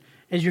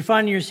As you're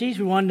finding your seats,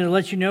 we wanted to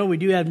let you know we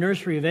do have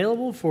nursery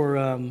available for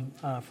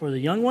the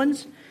young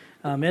ones.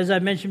 As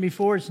I've mentioned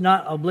before, it's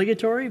not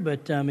obligatory,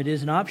 but it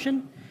is an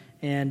option.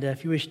 And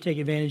if you wish to take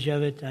advantage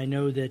of it, I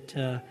know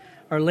that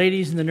our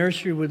ladies in the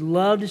nursery would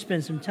love to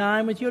spend some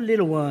time with your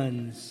little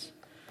ones.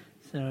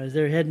 So as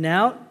they're heading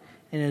out,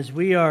 and as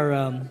we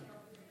are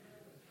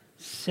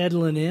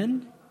settling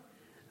in,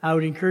 I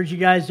would encourage you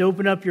guys to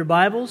open up your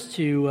Bibles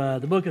to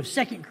the book of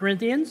 2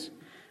 Corinthians.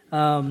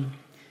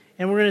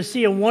 And we're going to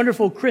see a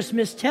wonderful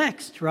Christmas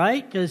text,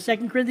 right? Because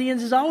 2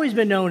 Corinthians has always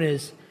been known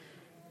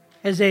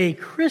as a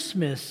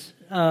Christmas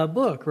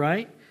book,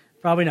 right?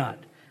 Probably not.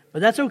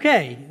 But that's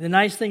okay. The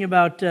nice thing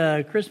about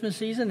Christmas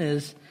season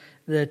is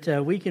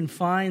that we can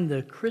find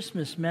the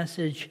Christmas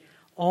message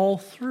all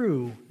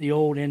through the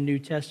Old and New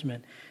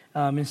Testament.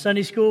 In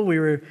Sunday school, we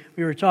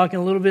were talking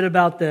a little bit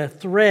about the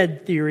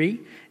thread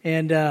theory,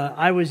 and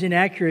I was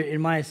inaccurate in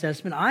my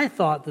assessment. I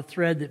thought the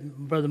thread that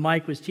Brother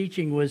Mike was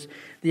teaching was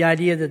the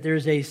idea that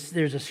there's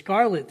a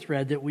scarlet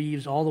thread that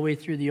weaves all the way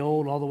through the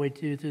Old, all the way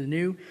to the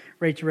New,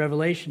 right to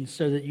Revelation,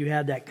 so that you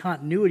have that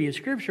continuity of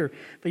Scripture.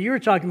 But you were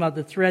talking about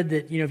the thread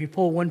that, if you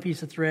pull one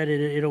piece of thread,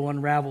 it'll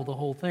unravel the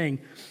whole thing.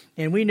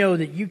 And we know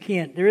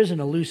that there isn't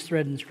a loose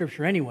thread in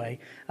Scripture anyway.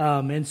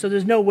 And so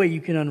there's no way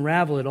you can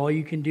unravel it. All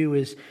you can do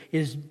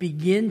is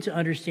begin to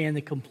understand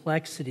the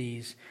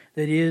complexities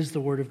that is the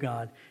Word of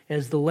God.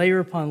 As the layer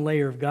upon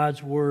layer of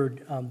God's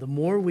Word, the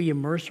more we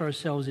immerse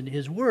ourselves into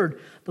His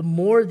Word, the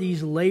more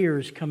these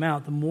layers come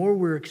out, the more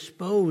we're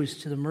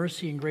exposed to the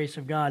mercy and grace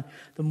of God,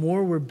 the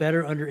more we're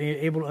better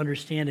able to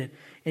understand it.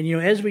 And,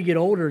 as we get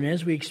older and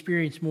as we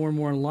experience more and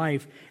more in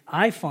life,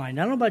 I find,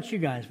 I don't know about you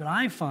guys, but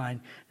I find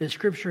that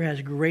Scripture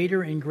has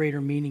greater and greater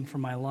meaning for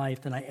my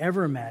life than I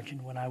ever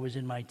imagined when I was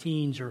in my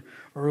teens or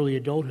early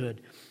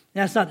adulthood.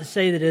 That's not to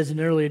say that as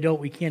an early adult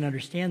we can't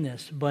understand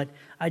this, but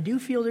I do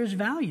feel there's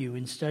value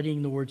in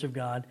studying the words of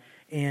God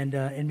and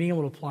being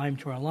able to apply them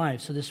to our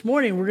lives. So this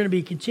morning we're going to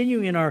be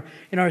continuing in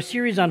our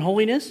series on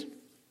holiness.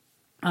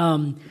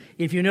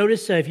 If you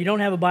notice, if you don't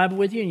have a Bible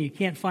with you and you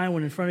can't find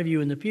one in front of you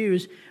in the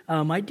pews,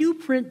 I do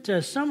print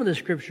some of the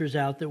scriptures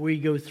out that we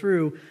go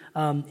through,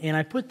 and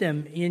I put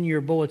them in your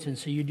bulletin,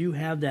 so you do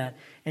have that.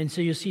 And so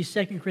you'll see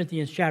 2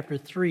 Corinthians chapter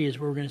 3 is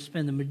where we're going to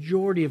spend the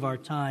majority of our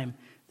time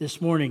this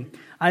morning.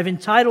 I've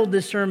entitled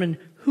this sermon,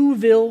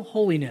 Who-ville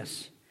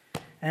Holiness.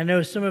 And I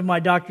know some of my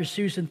Dr.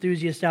 Seuss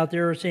enthusiasts out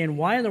there are saying,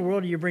 why in the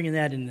world are you bringing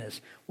that in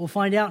this? We'll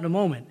find out in a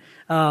moment.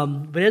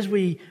 But as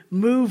we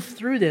move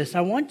through this,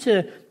 I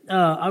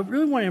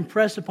really want to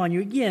impress upon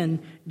you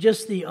again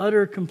just the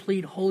utter,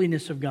 complete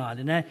holiness of God.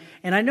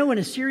 And I know in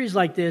a series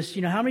like this,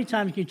 how many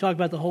times can you talk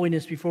about the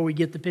holiness before we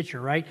get the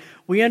picture, right?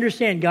 We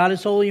understand God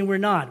is holy and we're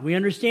not. We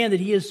understand that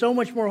He is so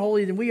much more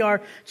holy than we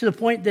are, to the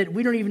point that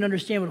we don't even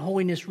understand what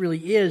holiness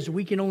really is.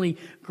 We can only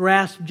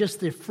grasp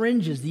just the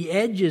fringes, the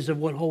edges of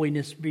what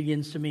holiness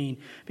begins to mean.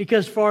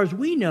 Because as far as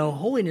we know,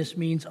 holiness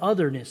means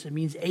otherness. It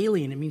means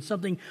alien. It means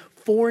something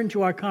foreign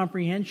to our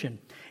comprehension.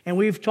 And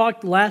we've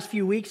talked the last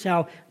few weeks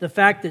how the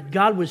fact that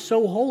God was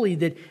so holy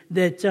that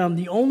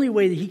the only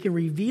way that He can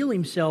reveal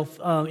Himself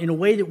in a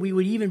way that we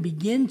would even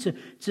begin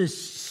to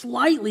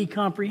slightly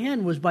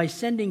comprehend was by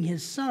sending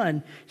His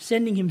Son,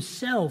 sending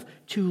Himself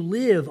to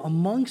live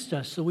amongst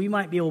us so we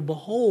might be able to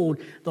behold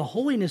the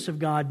holiness of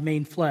God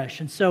made flesh.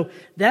 And so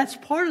that's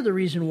part of the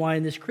reason why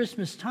in this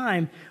Christmas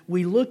time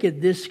we look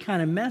at this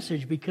kind of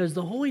message, because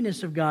the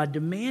holiness of God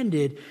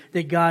demanded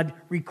that God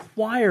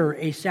require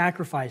a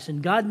sacrifice.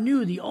 And God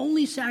knew the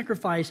only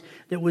sacrifice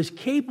that was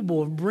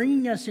capable of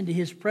bringing us into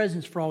His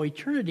presence for all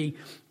eternity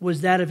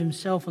was that of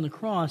Himself on the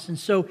cross. And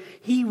so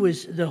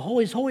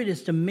His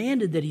holiness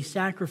demanded that He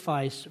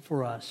sacrifice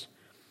for us.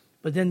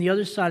 But then the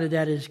other side of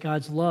that is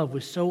God's love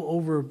was so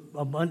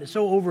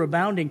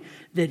overabounding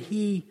that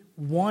He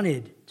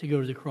wanted to go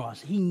to the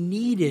cross. He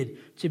needed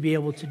to be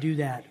able to do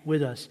that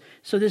with us.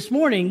 So this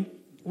morning,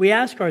 we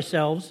ask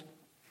ourselves,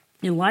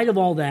 in light of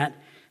all that,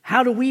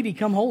 how do we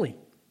become holy?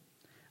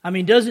 I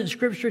mean, doesn't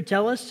Scripture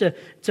tell us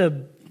to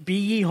be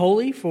ye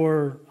holy,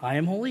 for I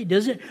am holy?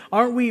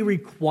 Aren't we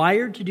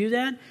required to do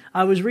that?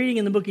 I was reading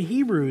in the book of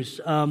Hebrews,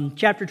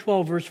 chapter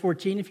 12, verse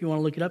 14. If you want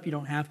to look it up, you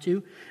don't have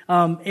to.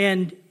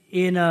 And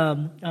in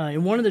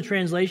one of the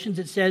translations,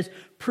 it says,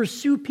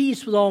 "Pursue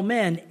peace with all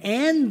men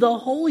and the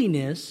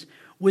holiness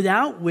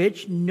without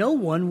which no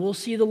one will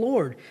see the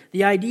Lord."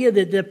 The idea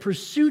that the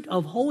pursuit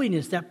of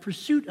holiness, that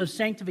pursuit of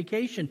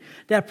sanctification,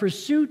 that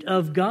pursuit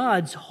of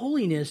God's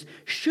holiness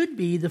should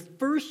be the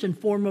first and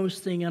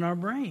foremost thing in our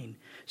brain.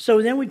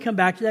 So then we come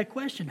back to that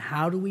question,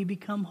 how do we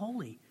become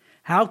holy?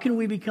 How can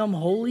we become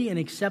holy and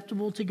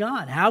acceptable to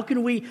God? How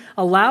can we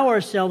allow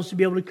ourselves to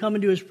be able to come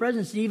into His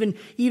presence and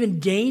even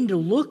deign to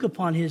look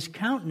upon His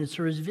countenance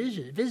or His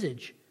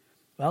visage?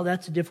 Well,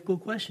 that's a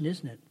difficult question,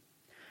 isn't it?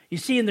 You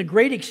see, in the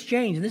great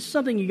exchange, and this is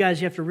something you guys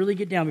have to really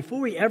get down,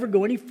 before we ever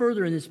go any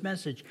further in this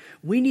message,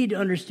 we need to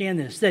understand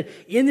this, that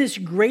in this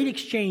great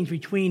exchange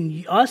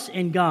between us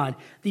and God,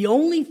 the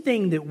only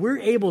thing that we're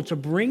able to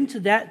bring to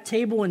that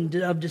table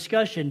of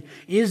discussion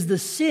is the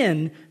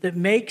sin that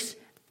makes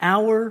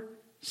our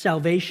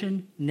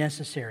salvation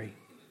necessary.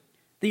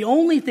 The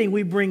only thing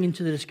we bring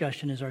into the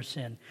discussion is our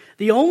sin.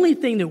 The only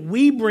thing that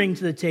we bring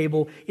to the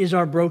table is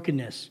our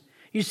brokenness.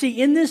 You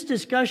see, in this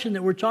discussion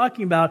that we're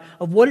talking about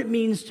of what it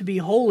means to be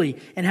holy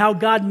and how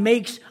God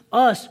makes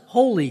us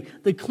holy,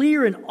 the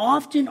clear and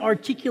often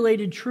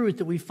articulated truth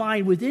that we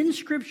find within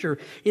Scripture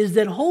is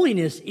that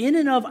holiness in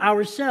and of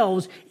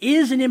ourselves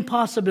is an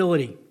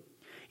impossibility.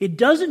 It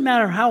doesn't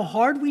matter how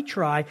hard we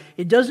try.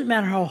 It doesn't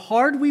matter how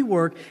hard we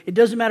work. It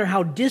doesn't matter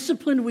how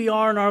disciplined we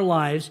are in our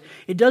lives.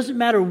 It doesn't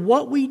matter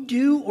what we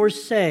do or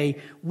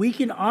say. We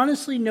can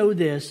honestly know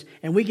this,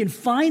 and we can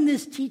find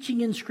this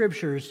teaching in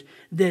Scriptures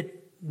that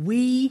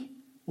we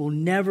will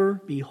never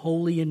be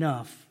holy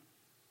enough.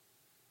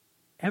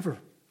 Ever.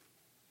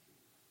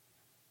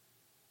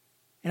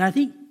 And I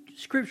think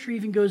Scripture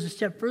even goes a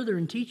step further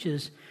and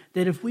teaches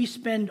that if we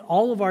spend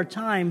all of our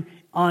time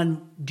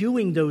on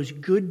doing those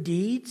good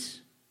deeds,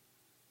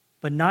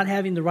 but not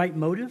having the right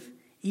motive,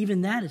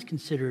 even that is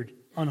considered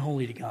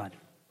unholy to God.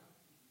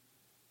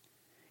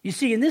 You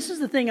see, and this is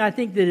the thing I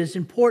think that is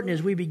important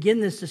as we begin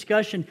this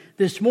discussion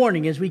this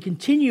morning, as we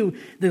continue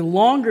the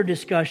longer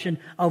discussion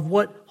of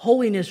what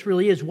holiness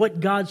really is, what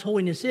God's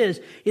holiness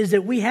is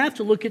that we have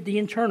to look at the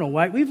internal,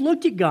 right? We've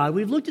looked at God,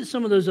 we've looked at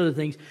some of those other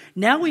things.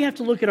 Now we have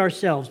to look at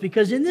ourselves,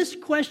 because in this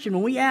question,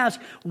 when we ask,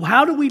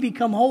 how do we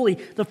become holy?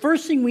 The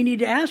first thing we need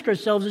to ask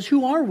ourselves is,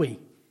 who are we?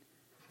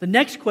 The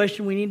next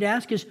question we need to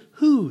ask is,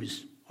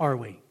 whose are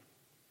we?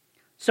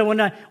 So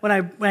when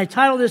I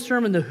title this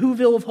sermon, The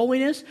Who-ville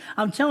Holiness,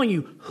 I'm telling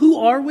you, who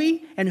are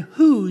we and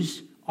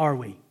whose are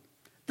we?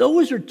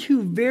 Those are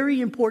two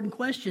very important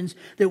questions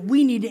that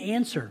we need to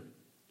answer.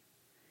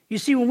 You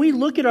see, when we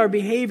look at our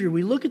behavior,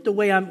 we look at the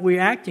way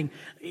we're acting,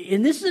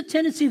 and this is a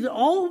tendency that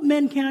all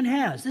mankind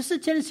has. This is a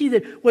tendency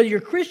that whether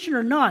you're Christian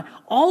or not,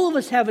 all of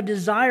us have a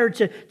desire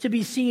to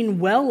be seen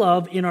well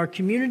of in our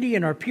community,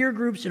 in our peer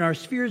groups, in our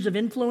spheres of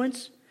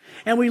influence.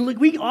 And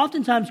we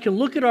oftentimes can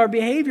look at our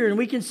behavior and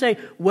we can say,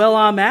 well,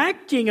 I'm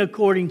acting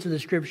according to the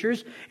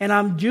Scriptures, and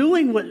I'm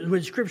doing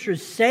what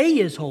Scriptures say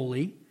is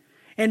holy.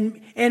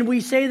 And we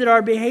say that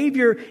our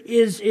behavior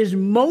is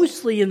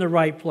mostly in the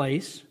right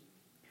place.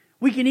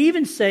 We can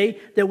even say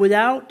that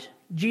without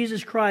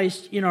Jesus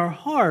Christ in our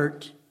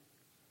heart,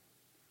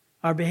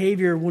 our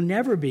behavior will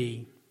never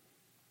be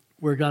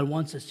where God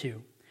wants us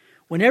to.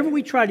 Whenever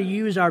we try to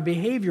use our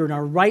behavior and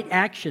our right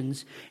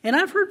actions, and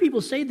I've heard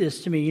people say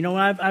this to me, you know,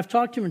 I've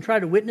talked to them and tried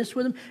to witness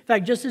with them. In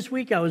fact, just this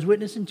week I was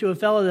witnessing to a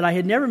fellow that I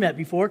had never met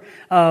before.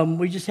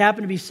 We just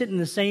happened to be sitting in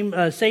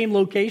the same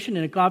location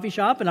in a coffee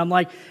shop, and I'm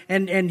like,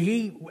 and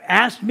he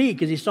asked me,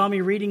 because he saw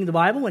me reading the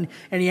Bible, and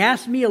he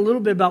asked me a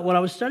little bit about what I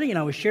was studying, and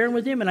I was sharing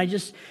with him, and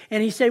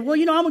he said, well,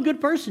 you know, I'm a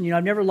good person. You know,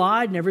 I've never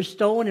lied, never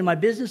stolen in my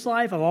business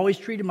life. I've always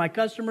treated my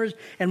customers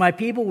and my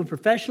people with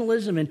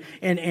professionalism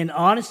and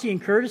honesty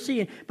and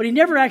courtesy. But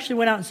he never actually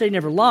went out and said he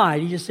never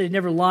lied. He just said he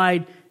never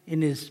lied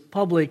in his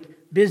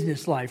public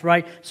business life,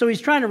 right? So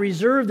he's trying to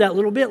reserve that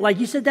little bit. Like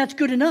he said, that's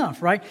good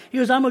enough, right? He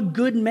goes, I'm a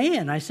good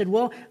man. I said,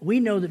 well, we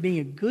know that being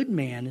a good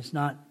man is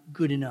not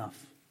good enough.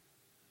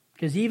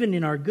 Because even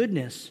in our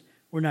goodness,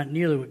 we're not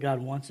nearly what God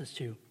wants us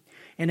to.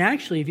 And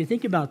actually, if you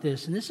think about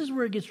this, and this is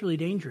where it gets really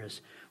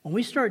dangerous, when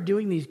we start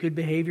doing these good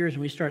behaviors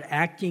and we start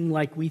acting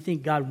like we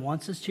think God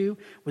wants us to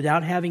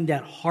without having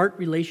that heart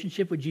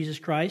relationship with Jesus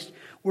Christ,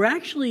 we're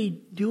actually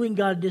doing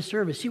God a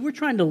disservice. See, we're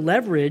trying to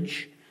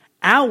leverage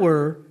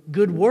our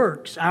good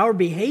works, our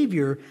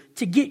behavior,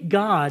 to get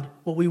God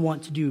what we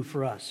want to do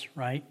for us,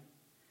 right?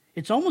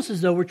 It's almost as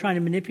though we're trying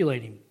to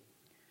manipulate Him.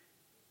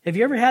 Have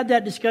you ever had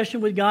that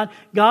discussion with God?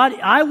 God,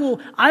 I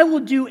will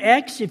do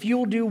X if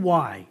you'll do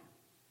Y.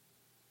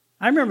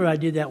 I remember I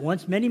did that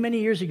once many,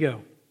 many years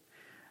ago.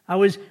 I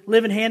was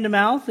living hand to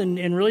mouth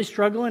and really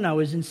struggling. I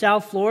was in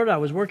South Florida. I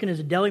was working as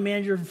a deli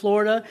manager in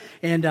Florida,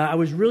 and I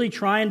was really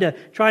trying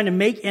to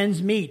make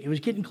ends meet. It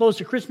was getting close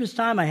to Christmas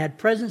time. I had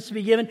presents to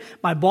be given.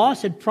 My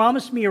boss had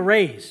promised me a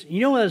raise.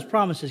 You know how those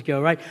promises go,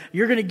 right?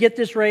 You're going to get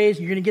this raise.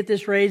 You're going to get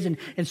this raise.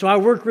 And so I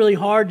worked really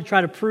hard to try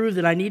to prove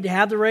that I need to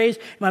have the raise.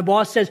 And my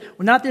boss says,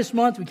 well, not this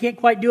month. We can't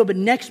quite do it, but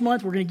next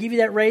month we're going to give you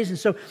that raise.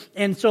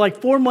 And so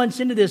like 4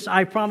 months into this,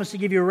 I promised to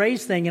give you a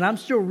raise thing, and I'm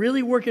still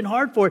really working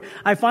hard for it.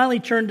 I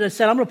finally turned and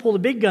said, I'm going to pull the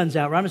big guns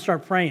out, right? I'm going to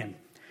start praying.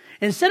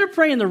 Instead of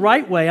praying the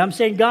right way, I'm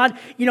saying, God,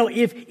 you know,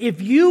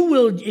 if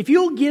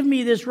you'll give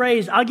me this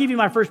raise, I'll give you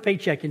my first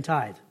paycheck in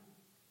tithe.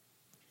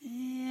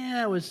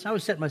 Yeah, I was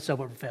setting myself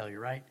up for failure,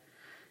 right?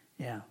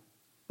 Yeah.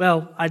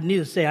 Well, I need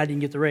to say I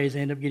didn't get the raise. I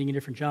ended up getting a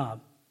different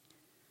job.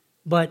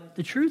 But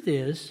the truth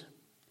is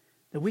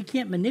that we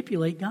can't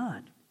manipulate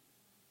God.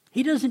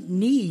 He doesn't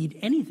need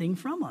anything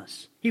from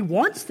us. He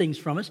wants things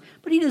from us,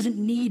 but He doesn't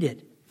need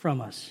it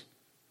from us.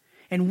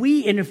 And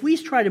if we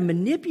try to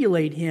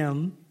manipulate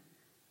Him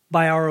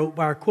by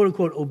our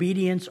quote-unquote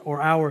obedience or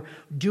our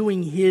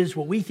doing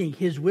what we think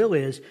His will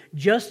is,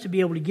 just to be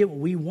able to get what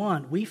we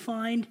want, we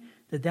find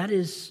that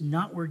is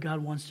not where God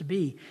wants to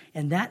be.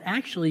 And that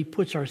actually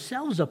puts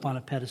ourselves up on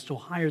a pedestal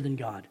higher than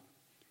God.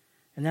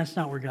 And that's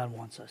not where God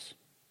wants us.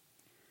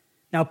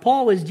 Now,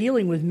 Paul is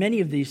dealing with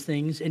many of these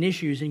things and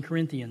issues in the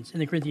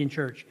Corinthian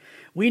church.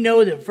 We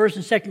know that 1st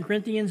and 2nd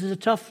Corinthians is a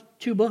tough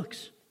 2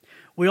 books.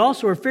 We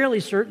also are fairly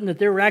certain that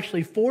there were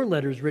actually 4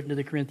 letters written to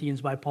the Corinthians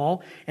by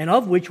Paul, and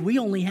of which we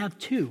only have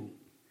 2.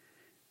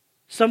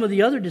 Some of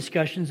the other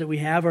discussions that we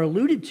have are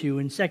alluded to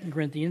in 2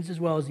 Corinthians as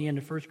well as the end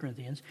of 1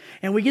 Corinthians.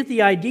 And we get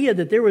the idea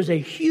that there was a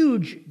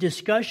huge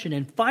discussion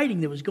and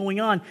fighting that was going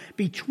on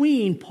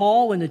between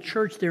Paul and the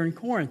church there in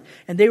Corinth.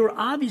 And they were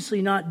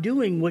obviously not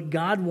doing what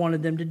God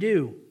wanted them to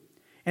do.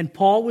 And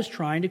Paul was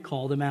trying to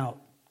call them out.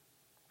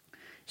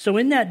 So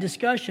in that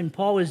discussion,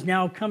 Paul is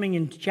now coming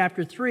into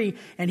chapter 3,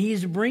 and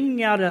he's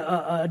bringing out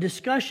a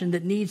discussion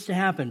that needs to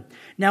happen.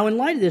 Now, in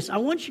light of this, I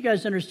want you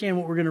guys to understand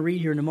what we're going to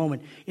read here in a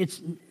moment.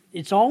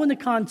 It's all in the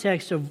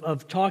context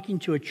of talking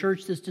to a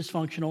church that's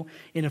dysfunctional,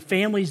 in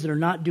families that are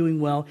not doing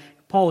well.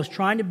 Paul is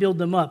trying to build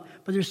them up.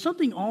 But there's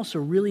something also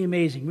really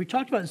amazing. We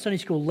talked about in Sunday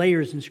school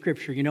layers in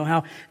Scripture. You know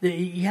how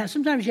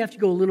sometimes you have to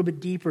go a little bit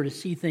deeper to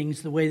see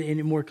things the way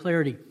in more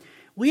clarity.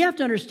 We have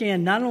to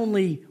understand not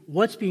only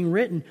what's being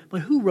written,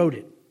 but who wrote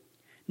it.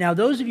 Now,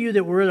 those of you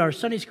that were at our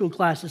Sunday school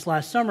classes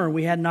last summer,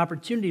 we had an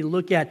opportunity to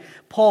look at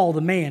Paul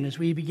the man as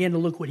we began to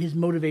look what his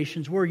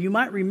motivations were. You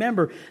might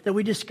remember that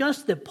we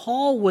discussed that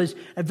Paul was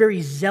a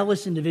very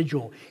zealous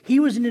individual. He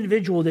was an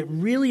individual that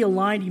really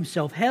aligned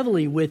himself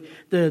heavily with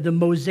the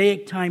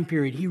Mosaic time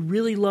period. He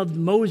really loved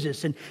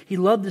Moses, and he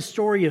loved the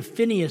story of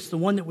Phineas, the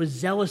one that was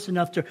zealous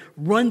enough to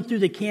run through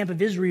the camp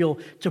of Israel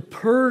to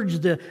purge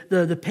the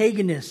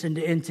paganness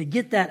and to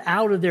get that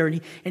out of there.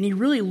 And he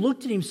really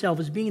looked at himself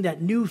as being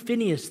that new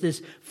Phineas,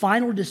 this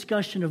final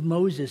discussion of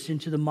Moses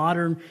into the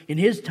modern, in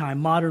his time,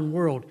 modern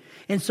world.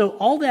 And so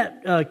all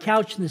that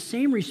couched in the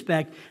same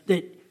respect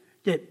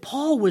that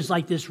Paul was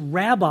like this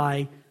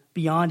rabbi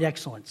beyond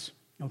excellence,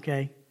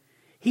 okay?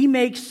 He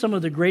makes some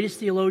of the greatest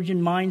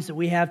theologian minds that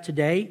we have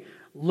today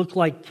look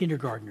like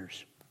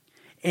kindergartners.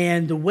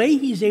 And the way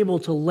he's able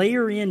to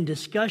layer in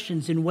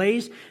discussions in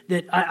ways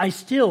that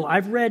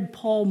I've read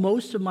Paul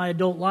most of my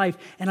adult life,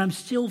 and I'm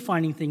still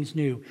finding things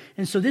new.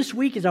 And so this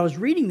week, as I was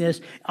reading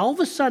this, all of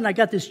a sudden I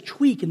got this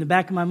tweak in the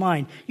back of my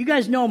mind. You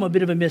guys know I'm a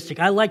bit of a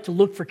mystic. I like to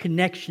look for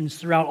connections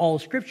throughout all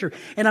of Scripture.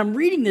 And I'm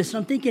reading this, and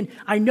I'm thinking,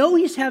 I know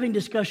he's having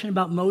discussion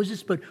about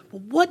Moses, but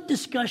what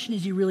discussion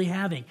is he really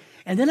having?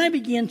 And then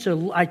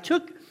I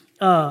took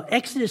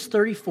Exodus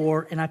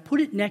 34, and I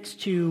put it next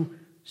to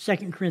 2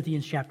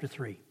 Corinthians chapter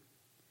 3.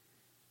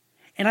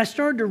 And I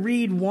started to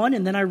read one,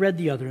 and then I read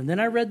the other. And then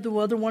I read the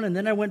other one, and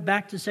then I went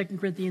back to 2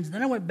 Corinthians, and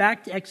then I went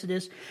back to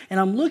Exodus. And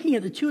I'm looking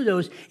at the two of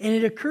those, and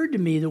it occurred to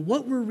me that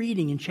what we're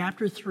reading in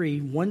chapter 3,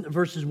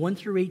 verses 1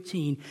 through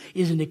 18,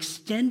 is an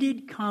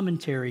extended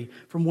commentary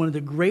from one of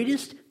the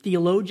greatest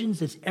theologians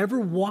that's ever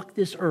walked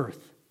this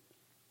earth,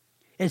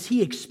 as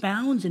he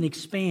expounds and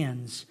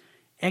expands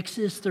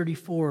Exodus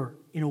 34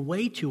 in a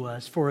way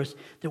for us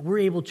that we're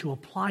able to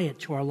apply it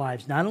to our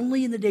lives, not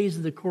only in the days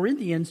of the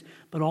Corinthians,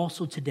 but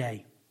also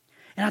today.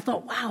 And I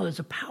thought, wow, that's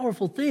a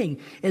powerful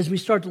thing as we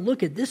start to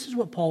look at this is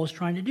what Paul is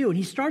trying to do. And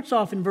he starts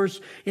off in verse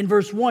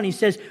 1. He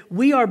says,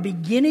 we are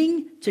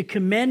beginning to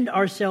commend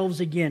ourselves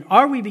again.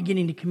 Are we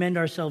beginning to commend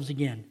ourselves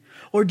again?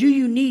 Or do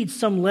you need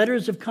some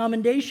letters of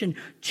commendation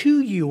to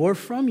you or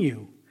from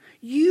you?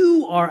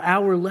 You are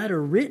our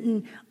letter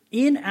written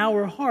in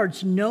our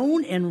hearts,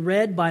 known and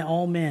read by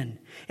all men,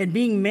 and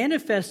being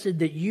manifested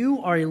that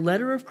you are a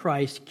letter of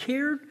Christ,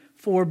 cared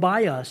for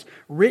by us,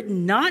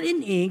 written not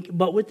in ink,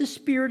 but with the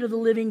Spirit of the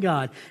living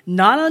God,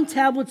 not on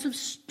tablets of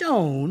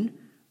stone,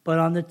 but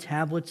on the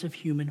tablets of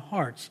human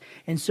hearts.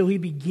 And so he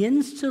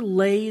begins to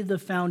lay the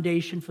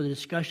foundation for the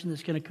discussion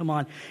that's going to come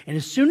on. And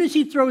as soon as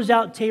he throws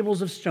out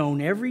tables of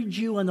stone, every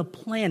Jew on the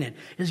planet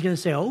is going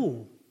to say,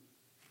 oh,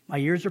 my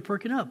ears are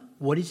perking up.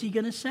 What is he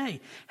going to say?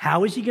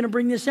 How is he going to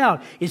bring this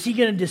out? Is he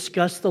going to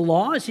discuss the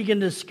law? Is he going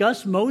to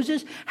discuss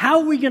Moses? How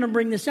are we going to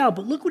bring this out?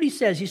 But look what he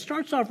says. He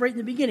starts off right in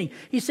the beginning.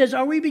 He says,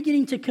 are we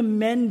beginning to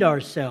commend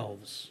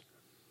ourselves?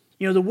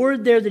 You know, the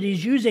word there that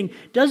he's using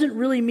doesn't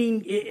really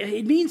mean,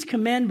 it means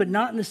commend, but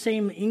not in the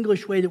same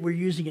English way that we're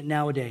using it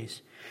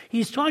nowadays.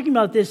 He's talking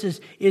about this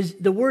is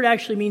the word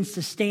actually means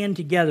to stand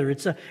together.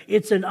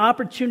 It's an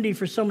opportunity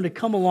for someone to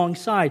come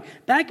alongside.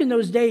 Back in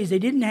those days, they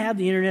didn't have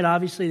the internet,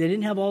 obviously. They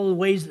didn't have all the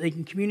ways that they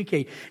can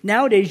communicate.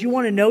 Nowadays, you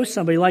want to know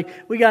somebody. Like,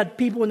 we got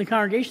people in the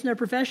congregation, they're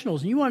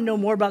professionals, and you want to know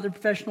more about their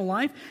professional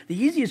life. The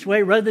easiest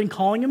way, rather than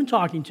calling them and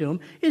talking to them,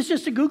 is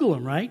just to Google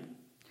them, right?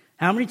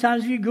 How many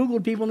times have you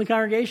Googled people in the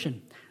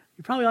congregation?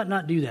 You probably ought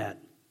not do that.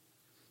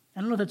 I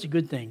don't know if that's a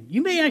good thing.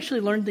 You may actually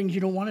learn things you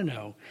don't want to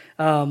know.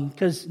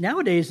 Because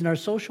nowadays, in our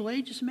social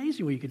age, it's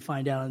amazing what you can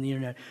find out on the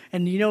internet.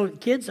 And you know,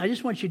 kids, I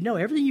just want you to know,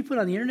 everything you put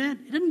on the internet,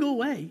 it doesn't go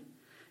away.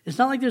 It's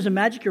not like there's a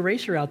magic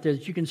eraser out there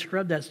that you can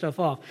scrub that stuff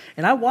off.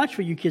 And I watch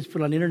what you kids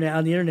put on the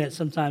internet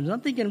sometimes. And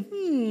I'm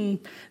thinking,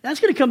 that's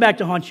going to come back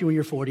to haunt you when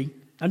you're 40.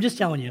 I'm just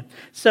telling you.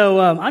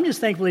 So I'm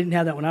just thankful I didn't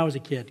have that when I was a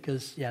kid,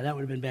 because, yeah, that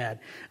would have been bad.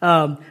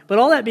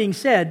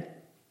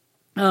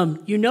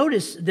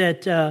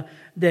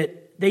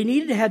 they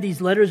needed to have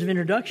these letters of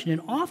introduction. And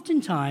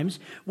oftentimes,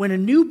 when a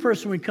new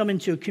person would come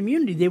into a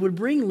community, they would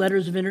bring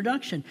letters of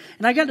introduction.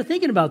 And I got to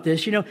thinking about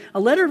this. A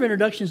letter of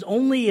introduction is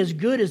only as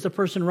good as the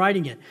person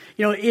writing it.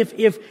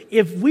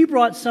 If we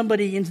brought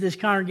somebody into this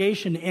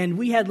congregation and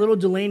we had little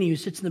Delaney who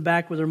sits in the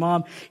back with her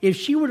mom, if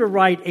she were to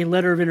write a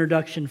letter of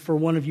introduction for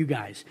one of you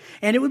guys,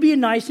 and it would be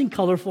nice and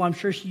colorful, I'm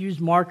sure she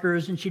used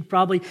markers, and she'd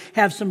probably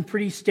have some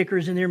pretty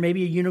stickers in there,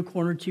 maybe a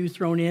unicorn or two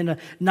thrown in, a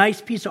nice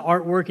piece of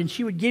artwork, and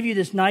she would give you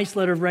this nice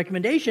letter of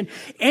recommendation.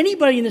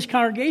 Anybody in this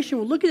congregation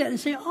would look at that and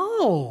say,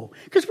 "Oh,"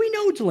 because we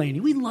know Delaney,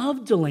 we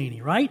love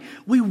Delaney, right?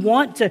 We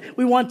want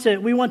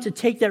to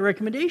take that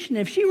recommendation.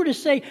 If she were to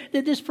say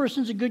that this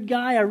person's a good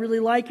guy, I really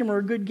like him, or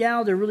a good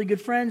gal, they're really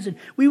good friends, and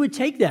we would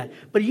take that.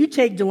 But if you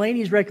take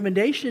Delaney's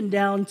recommendation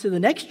down to the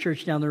next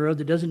church down the road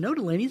that doesn't know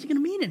Delaney, is it going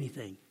to mean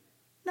anything?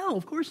 No,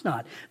 of course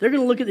not. They're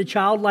going to look at the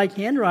childlike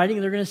handwriting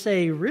and they're going to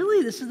say,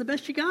 "Really? This is the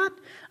best you got?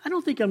 I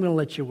don't think I'm going to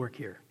let you work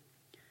here."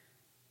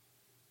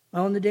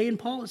 Well, in the day in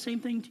Paul, the same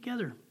thing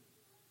together.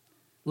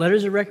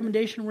 Letters of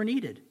recommendation were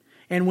needed.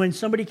 And when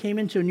somebody came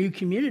into a new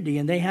community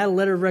and they had a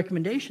letter of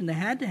recommendation, they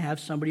had to have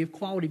somebody of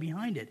quality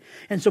behind it.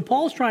 And so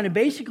Paul's trying to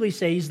basically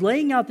say, he's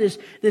laying out this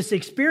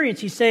experience.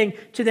 He's saying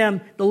to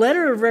them, the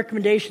letter of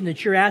recommendation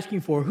that you're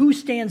asking for, who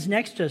stands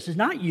next to us, is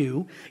not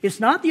you. It's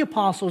not the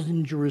apostles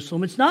in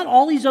Jerusalem. It's not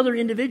all these other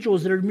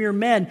individuals that are mere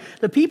men.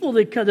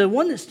 The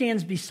one that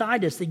stands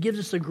beside us that gives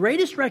us the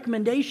greatest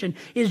recommendation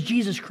is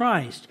Jesus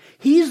Christ.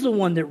 He's the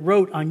one that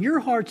wrote on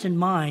your hearts and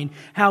mine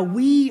how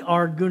we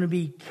are going to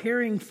be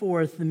carrying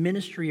forth the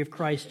ministry of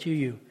Christ to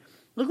you.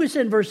 Look what it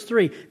said in verse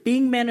 3.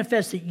 Being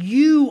manifest that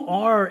you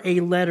are a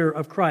letter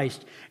of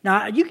Christ.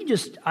 Now,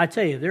 I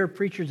tell you, there are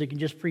preachers that can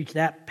just preach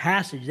that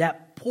passage,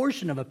 that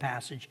portion of a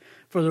passage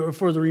for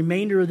the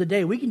remainder of the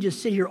day. We can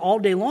just sit here all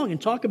day long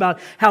and talk about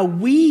how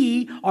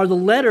we are the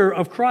letter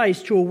of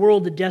Christ to a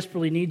world that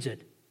desperately needs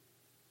it.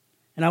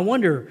 And I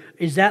wonder,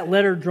 is that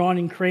letter drawn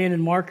in crayon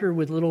and marker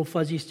with little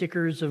fuzzy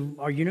stickers of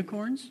our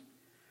unicorns?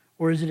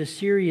 Or is it a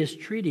serious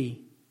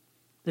treaty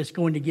that's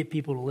going to get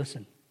people to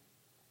listen?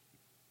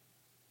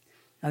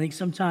 I think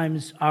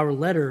sometimes our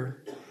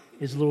letter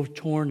is a little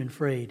torn and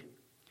frayed,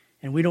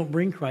 and we don't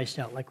bring Christ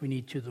out like we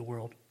need to the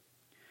world.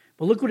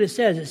 But look what it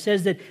says. It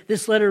says that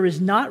this letter is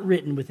not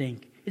written with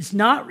ink. It's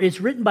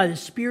written by the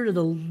Spirit of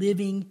the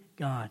living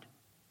God.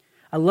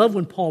 I love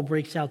when Paul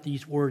breaks out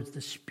these words,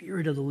 the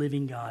Spirit of the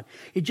living God.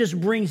 It just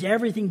brings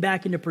everything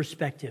back into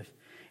perspective.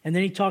 And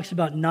then he talks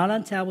about not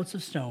on tablets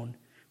of stone,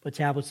 but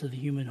tablets of the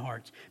human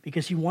hearts,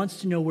 because he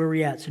wants to know where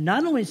we're at. So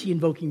not only is he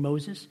invoking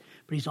Moses,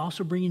 but he's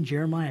also bringing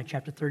Jeremiah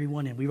chapter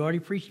 31 in. We've already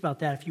preached about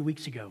that a few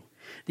weeks ago.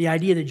 The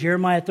idea that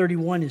Jeremiah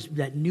 31 is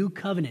that new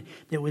covenant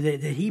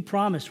that he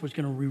promised was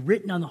going to be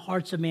written on the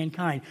hearts of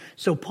mankind.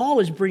 So Paul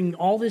is bringing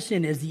all this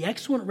in as the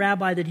excellent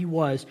rabbi that he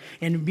was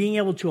and being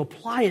able to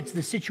apply it to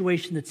the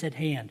situation that's at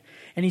hand.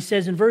 And he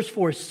says in verse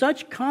 4,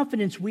 such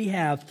confidence we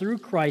have through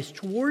Christ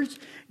towards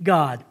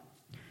God,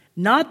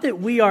 not that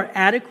we are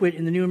adequate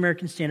in the New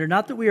American Standard,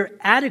 not that we are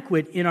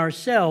adequate in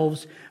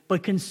ourselves,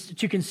 but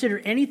to consider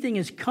anything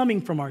as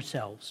coming from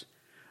ourselves.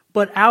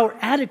 But our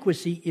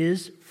adequacy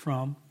is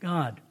from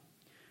God.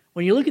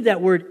 When you look at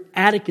that word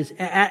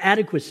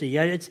adequacy,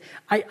 I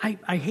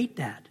hate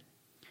that.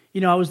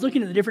 I was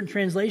looking at the different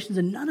translations,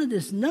 and none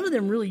of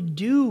them really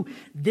do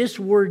this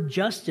word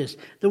justice.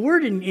 The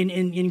word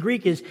in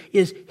Greek is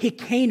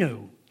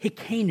hikenu.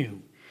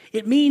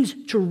 It means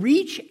to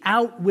reach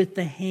out with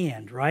the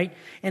hand, right?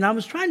 And I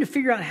was trying to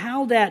figure out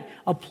how that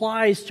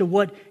applies to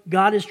what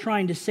God is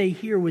trying to say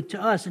here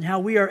to us and how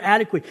we are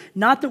adequate.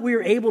 Not that we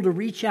are able to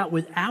reach out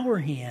with our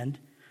hand,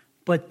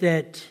 but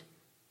that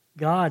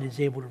God is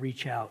able to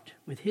reach out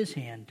with His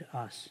hand to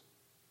us.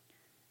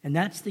 And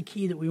that's the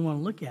key that we want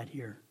to look at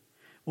here.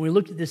 When we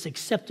look at this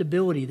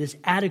acceptability, this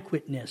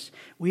adequateness,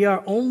 we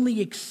are only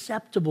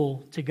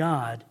acceptable to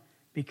God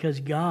because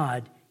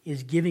God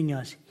is giving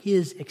us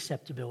His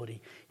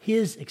acceptability,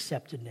 His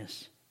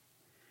acceptedness.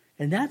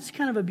 And that's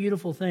kind of a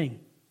beautiful thing.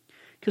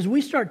 Because when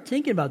we start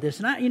thinking about this,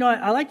 and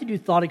I like to do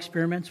thought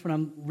experiments when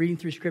I'm reading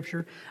through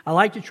Scripture. I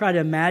like to try to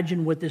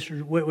imagine what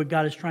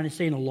God is trying to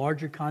say in a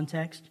larger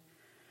context.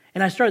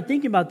 And I started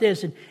thinking about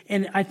this,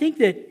 and I think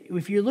that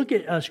if you look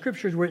at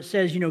Scriptures where it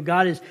says,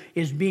 God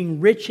is being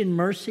rich in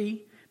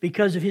mercy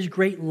because of His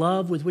great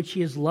love with which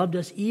He has loved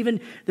us,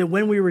 even that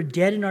when we were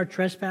dead in our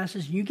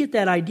trespasses, you get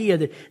that idea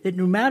that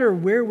no matter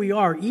where we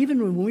are,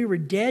 even when we were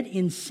dead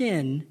in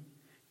sin,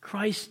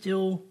 Christ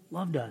still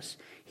loved us.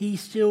 He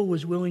still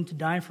was willing to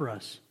die for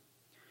us.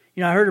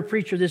 I heard a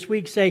preacher this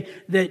week say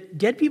that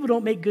dead people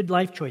don't make good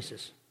life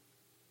choices.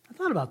 I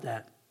thought about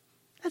that.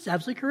 That's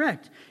absolutely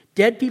correct.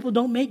 Dead people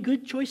don't make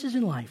good choices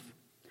in life.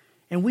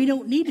 And we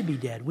don't need to be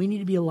dead. We need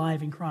to be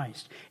alive in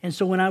Christ. And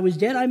so when I was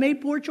dead, I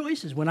made poor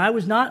choices. When I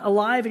was not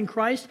alive in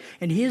Christ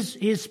and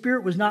His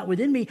Spirit was not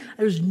within me,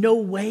 there's no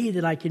way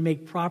that I can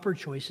make proper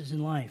choices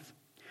in life.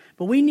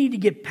 But we need to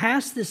get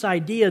past this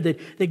idea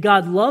that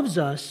God loves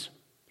us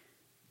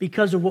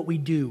because of what we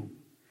do.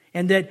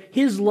 And that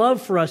His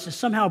love for us is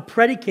somehow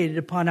predicated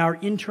upon our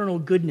internal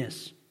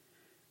goodness.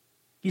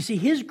 You see,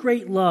 his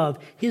great love,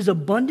 his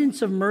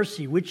abundance of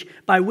mercy,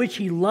 by which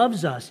he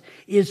loves us,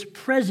 is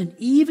present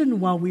even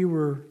while we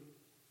were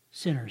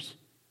sinners,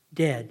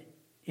 dead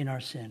in our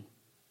sin.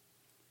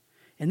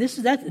 And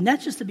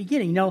that's just the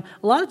beginning. Now,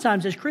 a lot of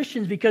times as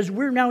Christians, because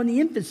we're now in the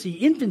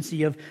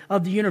infancy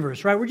of the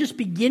universe, right? We're just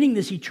beginning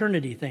this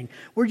eternity thing.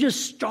 We're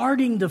just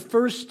starting the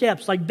first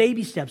steps, like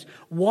baby steps,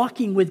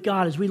 walking with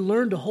God as we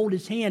learn to hold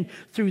his hand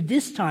through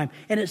this time.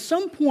 And at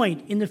some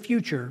point in the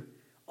future,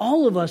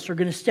 all of us are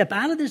going to step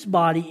out of this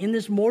body in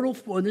this mortal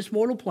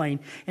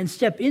plane and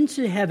step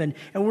into heaven,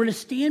 and we're going to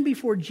stand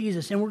before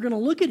Jesus, and we're going to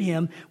look at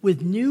him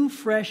with new,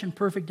 fresh, and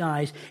perfect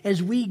eyes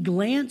as we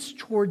glance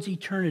towards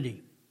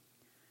eternity.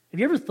 Have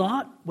you ever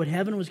thought what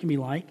heaven was going to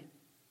be like?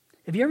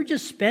 Have you ever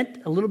just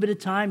spent a little bit of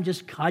time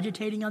just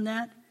cogitating on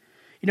that?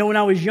 You know, when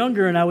I was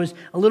younger and I was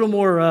a little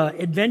more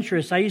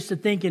adventurous, I used to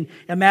think and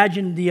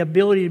imagine the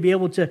ability to be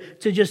able to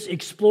just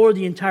explore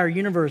the entire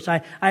universe.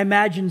 I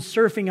imagined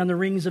surfing on the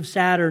rings of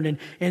Saturn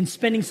and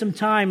spending some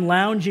time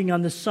lounging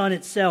on the sun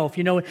itself,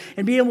 you know,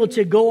 and be able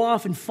to go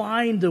off and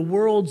find the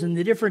worlds and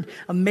the different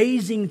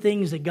amazing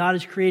things that God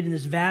has created in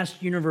this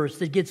vast universe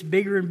that gets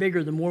bigger and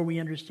bigger the more we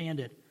understand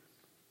it.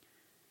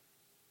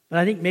 But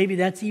I think maybe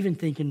that's even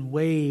thinking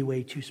way,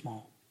 way too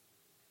small.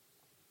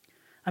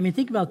 I mean,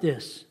 think about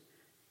this.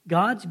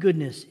 God's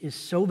goodness is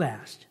so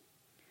vast.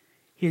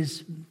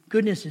 His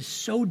goodness is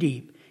so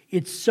deep.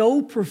 It's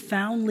so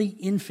profoundly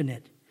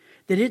infinite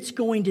that it's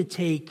going to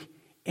take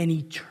an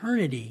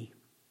eternity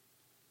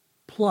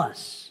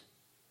plus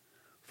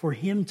for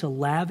him to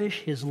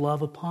lavish his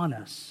love upon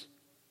us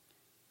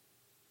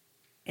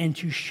and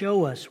to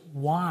show us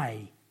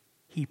why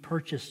he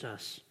purchased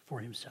us for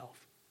himself.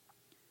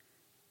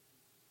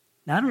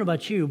 Now, I don't know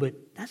about you, but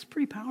that's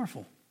pretty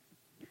powerful.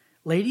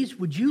 Ladies,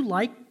 would you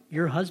like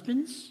your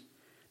husbands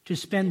to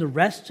spend the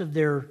rest of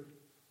their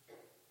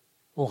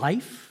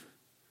life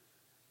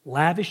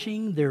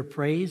lavishing their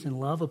praise and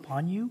love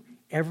upon you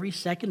every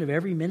second of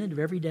every minute of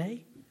every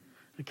day?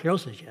 And Carol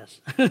says yes.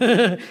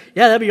 Yeah,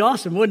 that'd be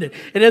awesome, wouldn't it?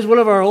 And as one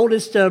of our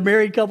oldest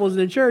married couples in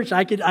the church,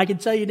 I can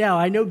tell you now,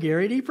 I know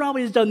Gary, and he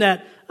probably has done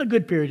that a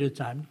good period of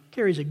time.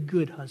 Gary's a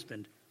good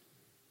husband.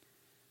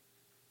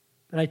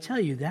 But I tell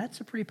you, that's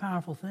a pretty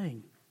powerful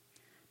thing.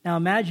 Now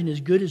imagine, as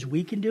good as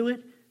we can do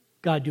it,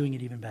 God doing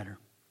it even better.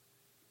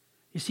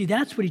 You see,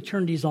 that's what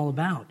eternity is all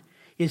about,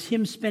 is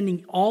him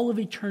spending all of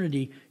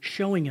eternity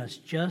showing us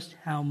just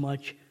how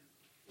much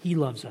he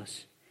loves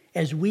us,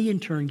 as we in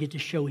turn get to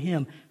show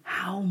him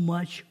how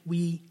much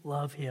we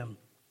love him.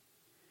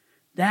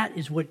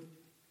 That's what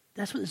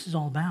this is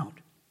all about.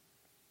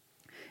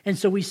 And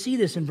so we see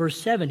this in verse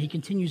 7. He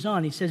continues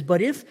on. He says,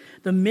 "But if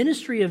the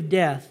ministry of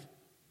death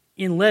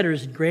in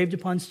letters engraved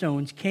upon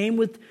stones came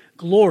with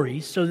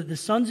glory, so that the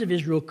sons of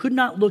Israel could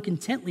not look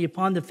intently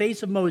upon the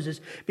face of Moses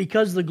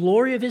because the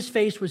glory of his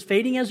face was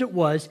fading as it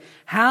was,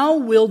 how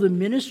will the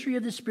ministry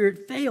of the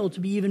Spirit fail to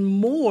be even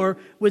more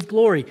with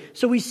glory?"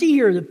 So we see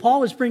here that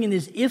Paul is bringing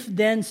these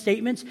if-then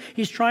statements.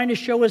 He's trying to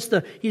show us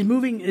he's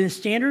moving in a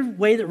standard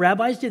way that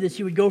rabbis did this.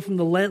 He would go from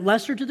the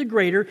lesser to the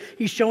greater.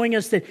 He's showing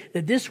us that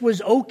this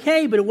was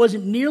okay, but it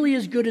wasn't nearly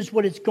as good as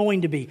what it's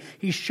going to be.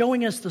 He's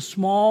showing us the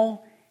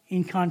small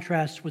in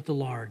contrast with the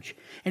large.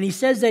 And he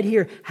says that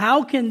here,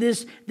 how can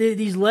these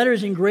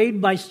letters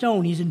engraved by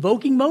stone? He's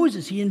invoking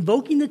Moses. He's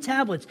invoking the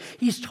tablets.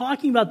 He's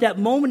talking about that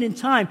moment in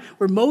time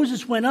where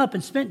Moses went up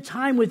and spent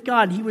time with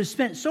God. He was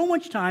spent so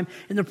much time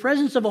in the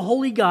presence of a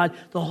holy God,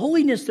 the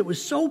holiness that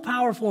was so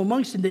powerful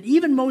amongst him that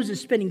even Moses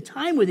spending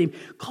time with him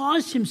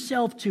caused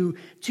himself to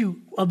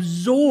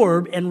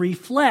absorb and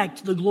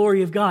reflect the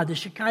glory of God, the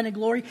Shekinah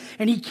glory.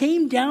 And he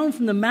came down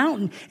from the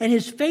mountain and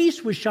his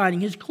face was shining,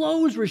 his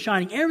clothes were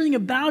shining, everything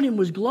about him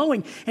was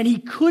glowing, and he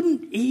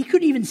couldn't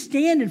even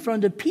stand in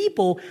front of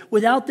people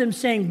without them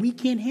saying, "We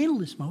can't handle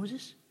this,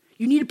 Moses.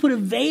 You need to put a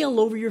veil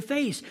over your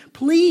face.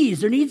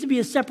 Please, there needs to be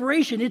a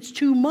separation. It's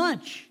too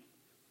much."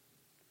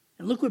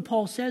 And look what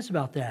Paul says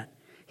about that.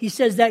 He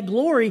says that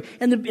glory,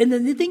 and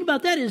the thing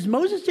about that is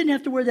Moses didn't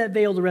have to wear that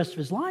veil the rest of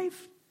his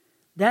life.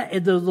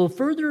 That the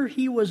further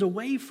he was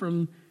away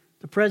from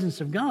the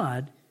presence of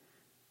God,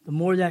 the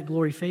more that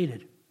glory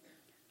faded.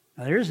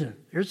 Now there's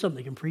something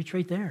that can preach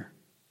right there.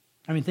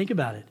 I mean, think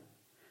about it.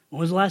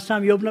 When was the last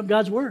time you opened up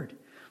God's Word?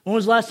 When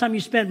was the last time you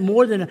spent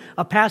more than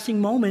a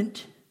passing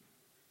moment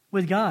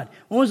with God?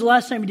 When was the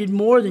last time you did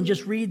more than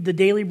just read the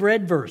daily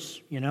bread verse,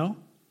 you know?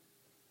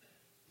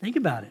 Think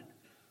about it.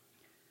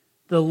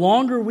 The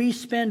longer we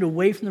spend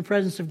away from the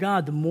presence of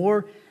God, the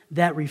more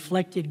that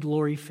reflected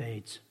glory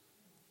fades.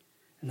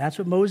 And that's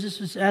what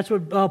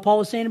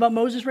Paul is saying about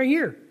Moses right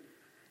here.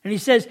 And he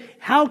says,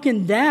 how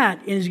can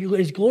that, as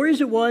glorious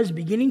as it was,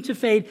 beginning to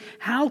fade,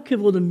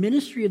 will the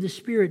ministry of the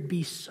Spirit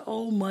be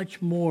so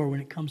much more when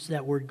it comes to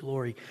that word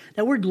glory?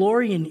 That word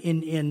glory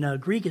in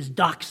Greek is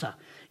doxa.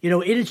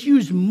 It is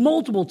used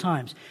multiple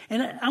times.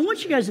 And I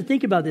want you guys to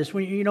think about this.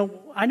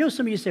 I know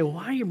some of you say, well,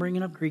 why are you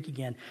bringing up Greek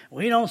again?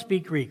 We don't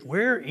speak Greek.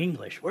 We're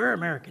English. We're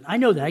American. I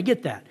know that. I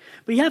get that.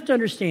 But you have to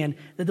understand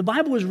that the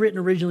Bible was written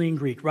originally in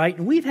Greek, right?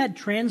 And we've had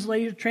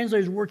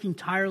translators working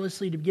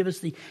tirelessly to give us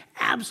the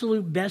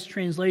absolute best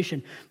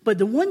translation. But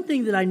the one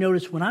thing that I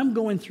notice when I'm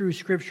going through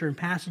Scripture and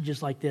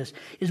passages like this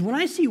is when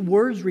I see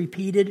words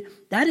repeated,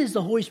 that is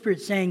the Holy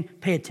Spirit saying,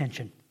 pay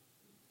attention.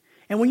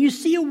 And when you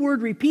see a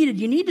word repeated,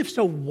 you need to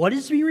know what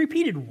is being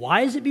repeated.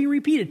 Why is it being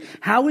repeated?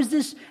 How is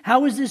this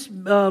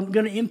going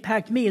to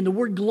impact me? And the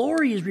word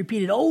glory is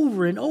repeated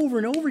over and over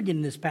and over again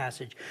in this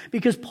passage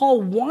because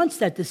Paul wants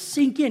that to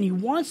sink in. He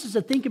wants us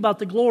to think about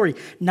the glory,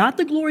 not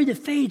the glory that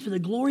fades, but the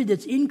glory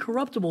that's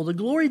incorruptible, the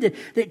glory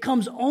that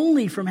comes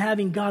only from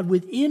having God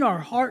within our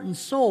heart and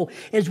soul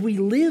as we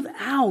live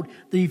out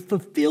the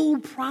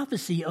fulfilled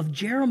prophecy of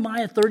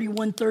Jeremiah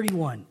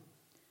 31:31.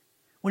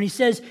 When he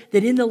says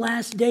that in the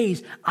last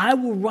days, I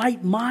will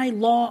write my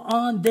law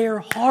on their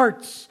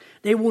hearts.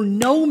 They will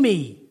know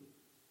me.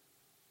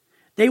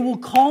 They will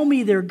call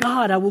me their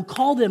God. I will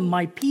call them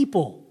my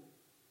people.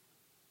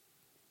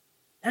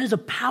 That is a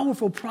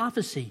powerful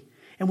prophecy.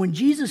 And when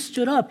Jesus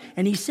stood up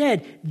and he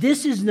said,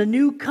 this is the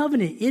new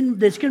covenant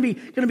that's going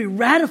to be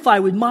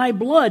ratified with my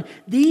blood,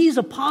 these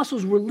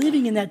apostles were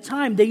living in that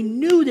time. They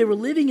knew they were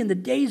living in the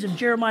days of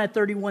Jeremiah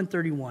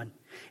 31:31.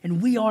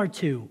 And we are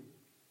too.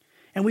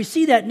 And we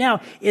see that now,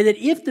 that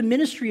if the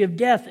ministry of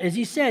death, as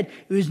he said,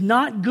 it was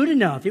not good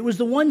enough, it was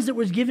the ones that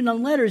was given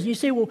on letters. And you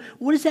say, well,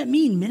 what does that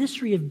mean,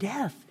 ministry of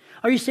death?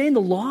 Are you saying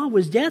the law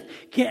was death?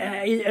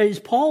 Is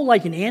Paul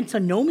like an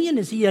antinomian?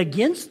 Is he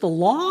against the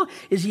law?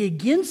 Is he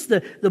against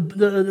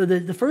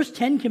the first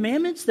 10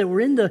 commandments that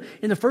were in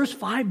the first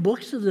 5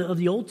 books of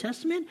the Old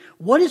Testament?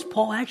 What is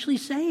Paul actually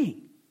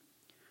saying?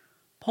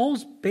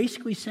 Paul's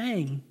basically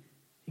saying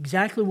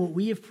exactly what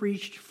we have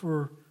preached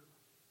for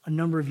a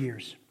number of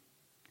years.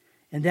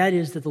 And that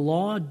is that the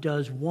law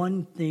does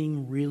one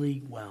thing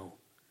really well.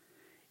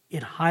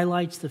 It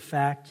highlights the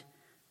fact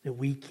that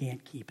we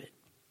can't keep it.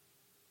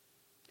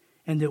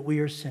 And that we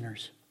are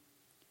sinners.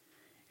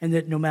 And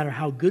that no matter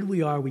how good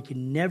we are, we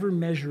can never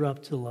measure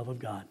up to the love of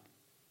God.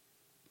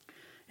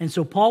 And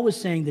so Paul was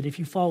saying that if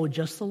you follow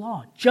just the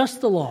law,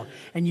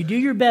 and you do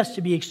your best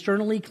to be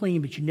externally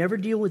clean, but you never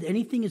deal with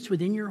anything that's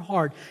within your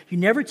heart, you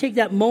never take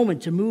that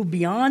moment to move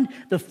beyond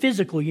the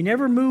physical, you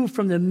never move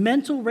from the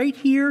mental right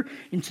here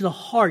into the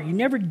heart, you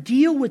never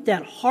deal with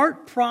that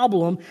heart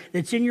problem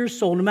that's in your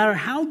soul, no matter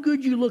how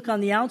good you look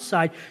on the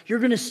outside, you're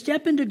going to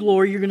step into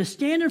glory, you're going to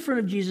stand in front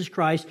of Jesus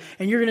Christ,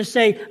 and you're going to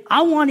say,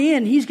 I want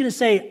in. He's going to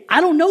say,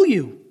 I don't know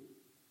you.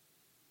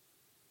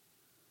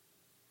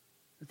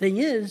 The thing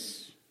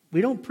is, we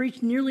don't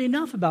preach nearly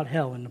enough about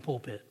hell in the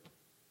pulpit.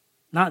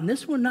 Not in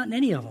this one, not in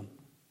any of them.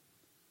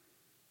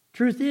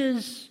 Truth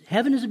is,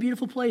 heaven is a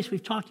beautiful place.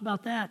 We've talked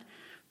about that.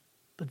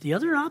 But the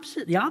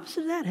opposite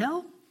of that,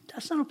 hell,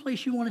 that's not a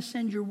place you want to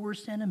send your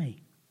worst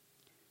enemy.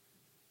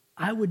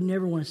 I would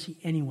never want to see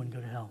anyone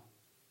go to hell.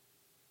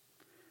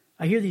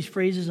 I hear these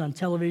phrases on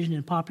television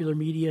and popular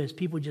media as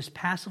people just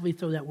passively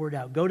throw that word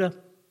out. Go to.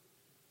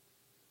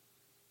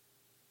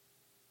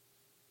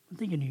 I'm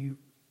thinking,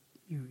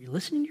 are you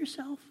listening to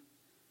yourself?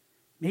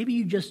 Maybe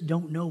you just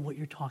don't know what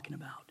you're talking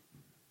about.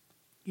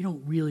 You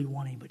don't really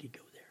want anybody to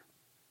go there.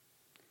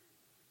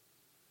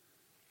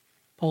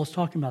 Paul's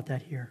talking about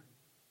that here.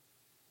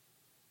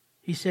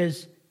 He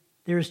says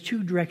there's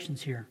 2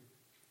 directions here.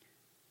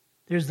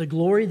 There's the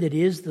glory that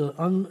is the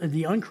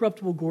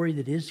uncorruptible glory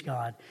that is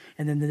God,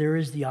 and then there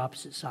is the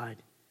opposite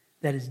side.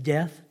 That is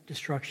death,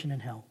 destruction,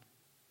 and hell.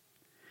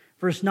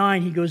 Verse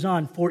 9, he goes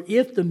on, for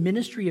if the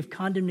ministry of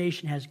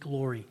condemnation has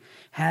glory,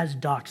 has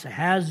doxa,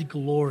 has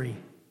glory,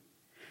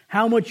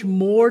 how much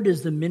more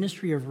does the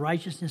ministry of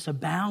righteousness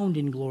abound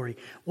in glory?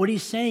 What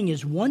he's saying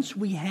is once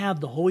we have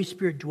the Holy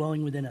Spirit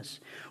dwelling within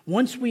us,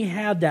 once we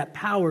have that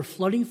power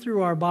flooding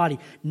through our body,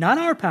 not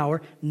our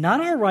power,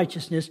 not our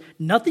righteousness,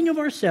 nothing of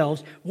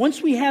ourselves,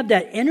 once we have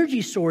that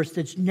energy source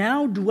that's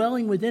now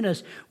dwelling within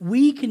us,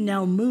 we can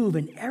now move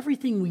and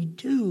everything we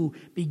do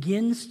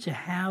begins to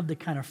have the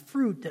kind of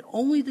fruit that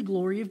only the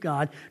glory of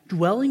God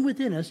dwelling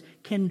within us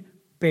can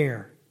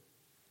bear.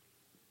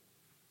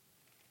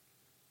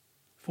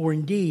 For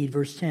indeed,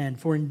 verse 10,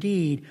 for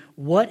indeed,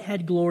 what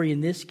had glory in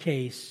this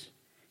case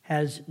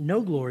has no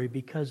glory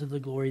because of the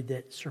glory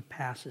that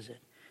surpasses it.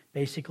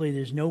 Basically,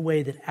 there's no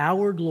way that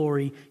our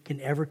glory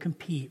can ever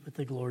compete with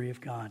the glory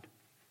of God.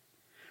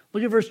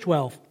 Look at verse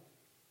 12.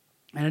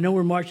 And I know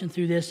we're marching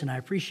through this, and I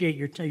appreciate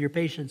your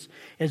patience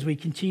as we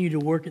continue to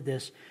work at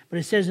this. But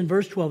it says in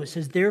verse 12, it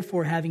says,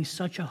 therefore, having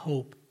such a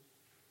hope.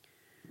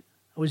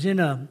 I was in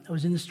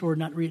the store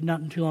not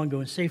too long ago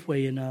in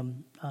Safeway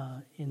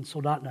in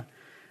Soldotna.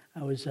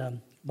 I was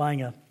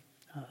buying a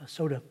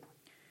soda,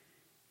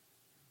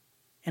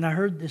 and I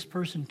heard this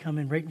person come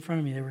in right in front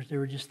of me. They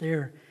were just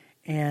there,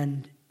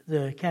 and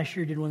the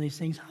cashier did one of these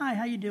things. Hi,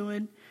 how you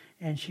doing?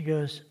 And she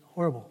goes,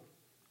 horrible.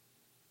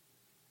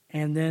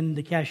 And then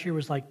the cashier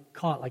was like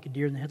caught like a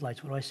deer in the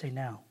headlights. What do I say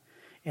now?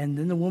 And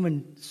then the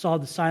woman saw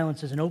the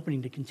silence as an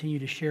opening to continue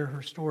to share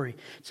her story.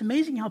 It's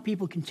amazing how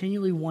people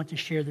continually want to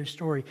share their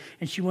story.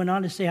 And she went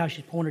on to say how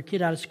she's pulling her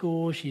kid out of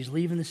school, she's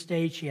leaving the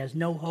state, she has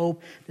no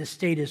hope, the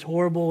state is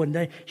horrible.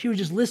 And she was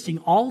just listing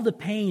all the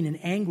pain and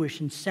anguish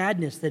and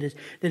sadness that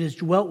has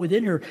dwelt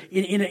within her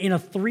in a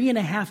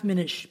 3.5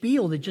 minute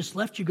spiel that just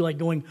left you like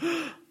going,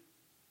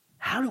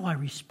 how do I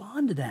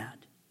respond to that?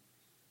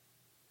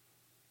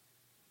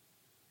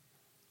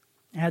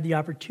 I had the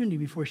opportunity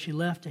before she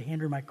left to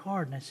hand her my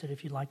card, and I said,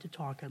 if you'd like to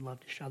talk, I'd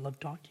love to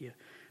talk to you.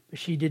 But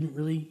she didn't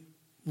really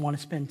want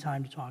to spend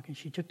time to talk, and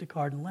she took the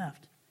card and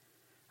left.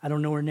 I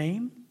don't know her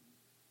name,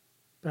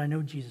 but I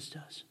know Jesus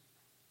does.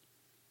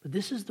 But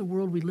this is the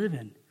world we live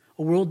in,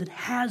 a world that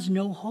has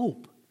no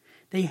hope.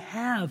 They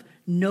have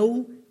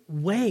no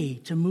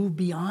way to move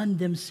beyond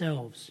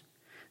themselves.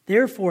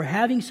 Therefore,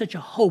 having such a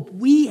hope,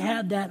 we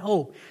have that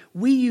hope.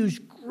 We use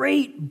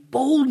great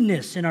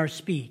boldness in our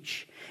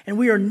speech. And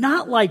we are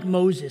not like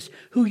Moses,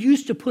 who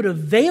used to put a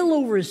veil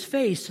over his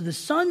face so the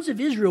sons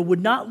of Israel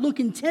would not look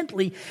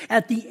intently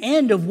at the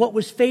end of what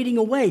was fading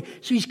away.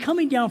 So he's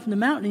coming down from the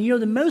mountain.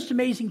 And the most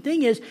amazing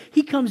thing is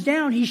he comes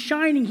down, he's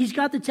shining, he's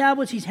got the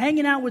tablets, he's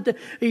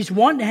he's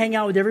wanting to hang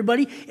out with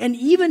everybody. And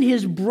even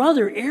his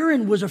brother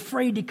Aaron was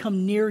afraid to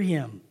come near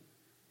him.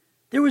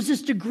 There was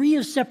this degree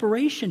of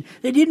separation.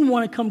 They didn't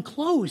want to come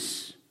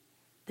close.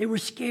 They were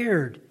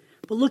scared.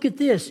 But look at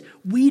this.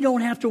 We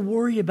don't have to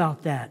worry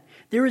about that.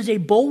 There is a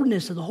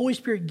boldness that the Holy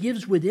Spirit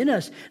gives within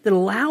us that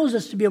allows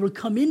us to be able to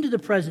come into the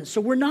presence.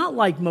 So we're not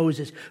like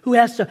Moses, who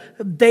has to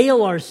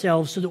veil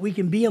ourselves so that we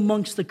can be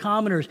amongst the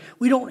commoners.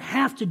 We don't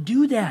have to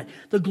do that.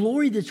 The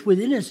glory that's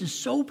within us is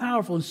so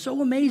powerful and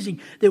so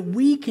amazing that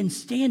we can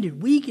stand it,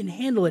 we can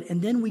handle it,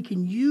 and then we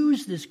can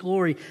use this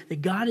glory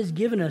that God has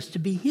given us to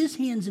be His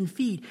hands and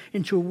feet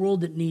into a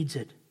world that needs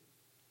it.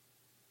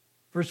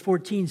 Verse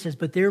 14 says,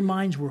 but their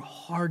minds were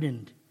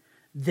hardened.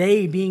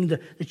 They being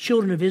the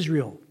children of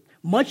Israel,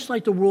 much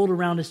like the world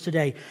around us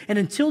today. And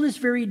until this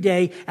very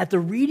day, at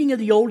the reading of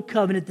the Old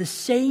Covenant, the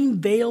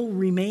same veil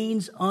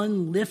remains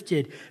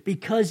unlifted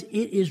because it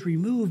is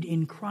removed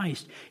in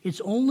Christ. It's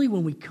only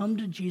when we come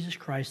to Jesus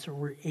Christ that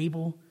we're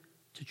able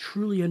to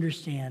truly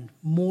understand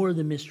more of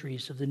the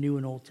mysteries of the New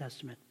and Old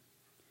Testament.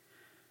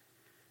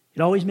 It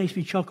always makes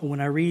me chuckle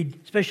when I read,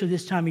 especially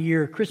this time of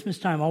year. Christmas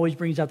time always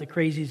brings out the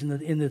crazies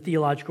in the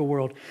theological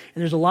world.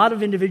 And there's a lot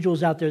of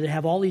individuals out there that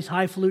have all these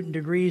highfalutin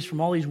degrees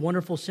from all these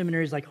wonderful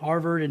seminaries like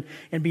Harvard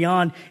and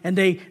beyond. And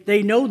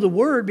they know the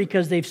Word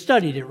because they've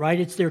studied it, right?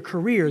 It's their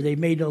career. They've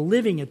made a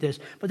living at this.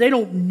 But they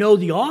don't know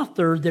the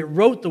author that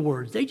wrote the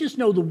words. They just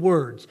know the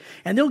words.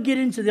 And they'll get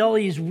into all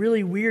these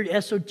really weird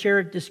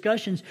esoteric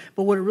discussions.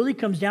 But what it really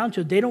comes down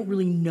to, they don't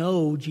really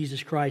know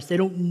Jesus Christ. They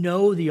don't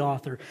know the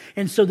author.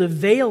 And so the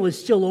veil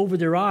is still over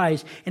their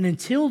eyes, and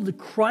until the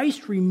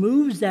Christ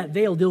removes that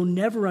veil, they'll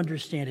never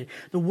understand it.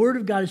 The Word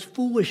of God is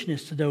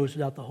foolishness to those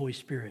without the Holy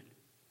Spirit.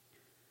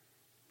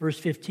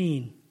 Verse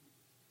 16.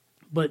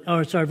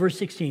 Verse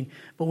 16.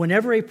 But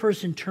whenever a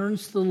person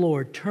turns to the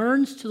Lord,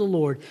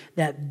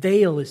 that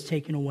veil is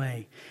taken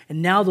away.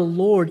 And now the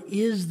Lord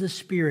is the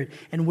Spirit,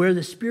 and where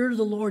the Spirit of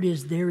the Lord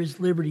is, there is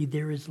liberty,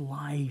 there is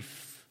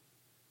life.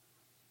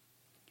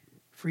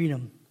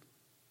 Freedom.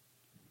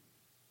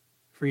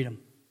 Freedom.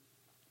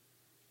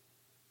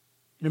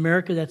 In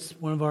America, that's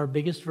one of our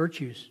biggest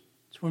virtues.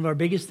 It's one of our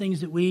biggest things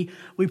that we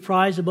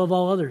prize above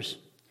all others.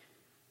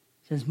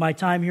 Since my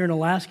time here in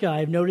Alaska,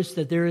 I've noticed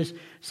that there is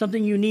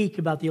something unique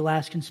about the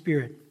Alaskan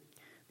spirit.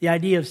 The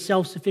idea of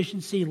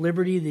self-sufficiency,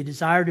 liberty, the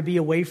desire to be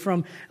away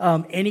from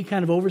any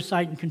kind of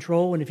oversight and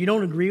control. And if you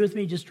don't agree with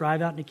me, just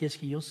drive out to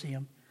Nikiski. You'll see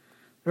them.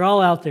 They're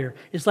all out there.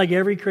 It's like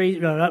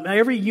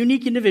every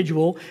unique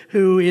individual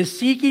who is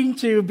seeking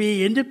to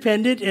be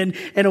independent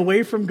and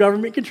away from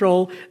government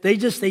control, they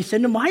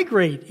send to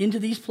migrate into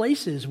these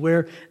places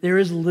where there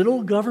is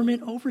little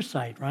government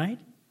oversight, right?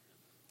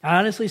 I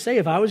honestly say,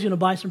 if I was going to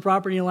buy some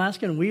property in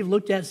Alaska, and we've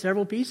looked at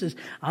several pieces,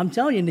 I'm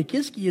telling you,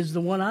 Nikiski is the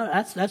one,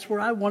 that's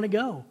where I want to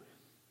go.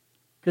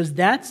 Because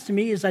that's, to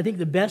me, is I think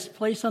the best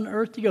place on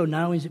earth to go.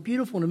 Not only is it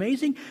beautiful and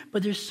amazing,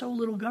 but there's so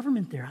little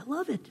government there. I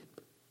love it.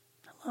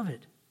 I love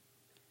it.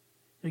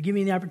 It'll give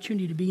me the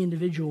opportunity to be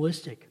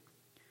individualistic.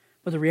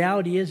 But the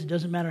reality is, it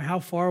doesn't matter how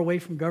far away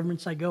from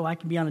governments I go. I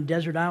can be on a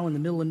desert island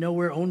in the middle of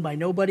nowhere, owned by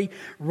nobody,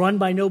 run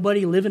by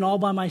nobody, living all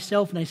by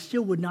myself, and I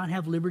still would not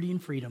have liberty and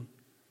freedom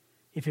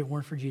if it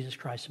weren't for Jesus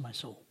Christ in my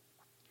soul.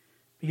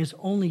 Because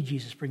only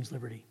Jesus brings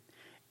liberty.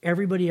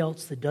 Everybody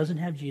else that doesn't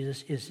have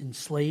Jesus is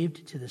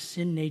enslaved to the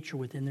sin nature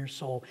within their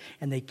soul,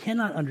 and they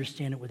cannot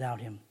understand it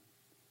without Him.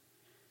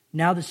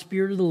 Now the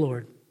Spirit of the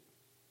Lord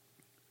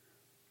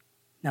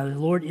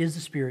is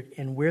the Spirit,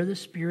 and where the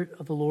Spirit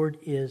of the Lord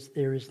is,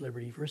 there is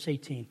liberty. Verse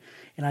 18.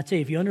 And I tell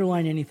you, if you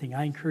underline anything,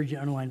 I encourage you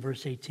to underline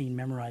verse 18,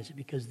 memorize it,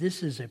 because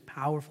this is a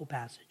powerful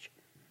passage.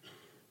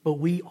 but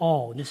we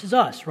all, and this is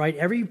us, right?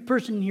 Every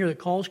person in here that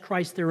calls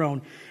Christ their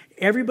own,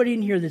 everybody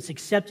in here that's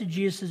accepted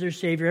Jesus as their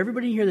Savior,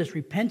 everybody in here that's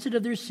repented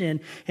of their sin,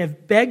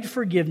 have begged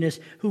forgiveness,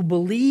 who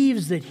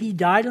believes that He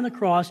died on the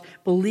cross,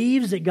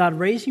 believes that God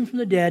raised Him from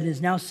the dead, and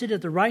is now seated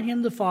at the right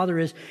hand of the Father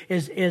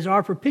as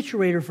our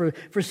perpetuator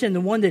for sin,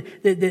 the one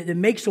that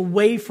makes a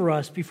way for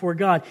us before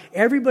God.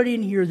 Everybody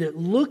in here that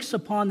looks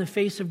upon the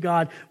face of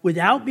God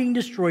without being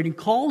destroyed and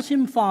calls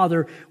Him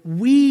Father,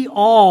 we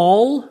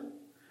all,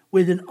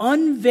 with an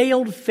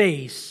unveiled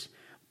face,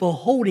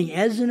 beholding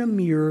as in a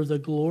mirror the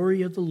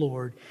glory of the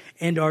Lord,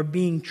 and are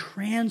being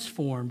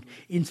transformed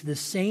into the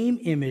same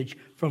image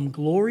from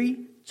glory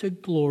to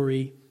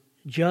glory,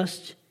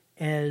 just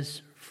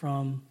as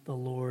from the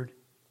Lord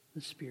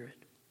the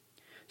Spirit.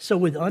 So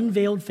with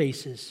unveiled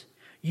faces,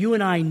 you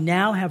and I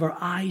now have our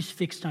eyes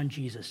fixed on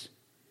Jesus.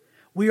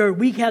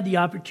 We have the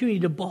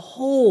opportunity to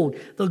behold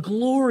the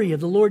glory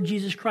of the Lord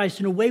Jesus Christ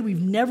in a way we've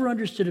never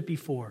understood it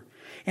before.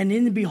 And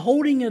in the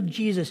beholding of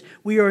Jesus,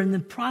 we are in the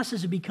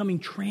process of becoming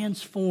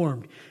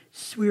transformed.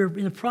 We are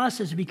in the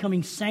process of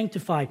becoming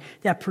sanctified,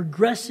 that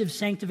progressive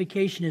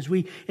sanctification as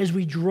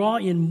we draw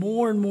in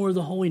more and more of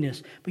the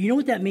holiness. But you know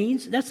what that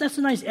means? That's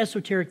a nice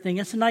esoteric thing.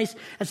 That's a nice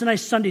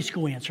Sunday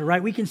school answer,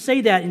 right? We can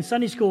say that in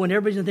Sunday school and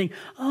everybody's going to think,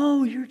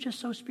 oh, you're just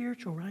so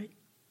spiritual, right?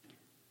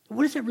 But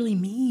what does that really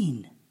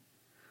mean?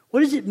 What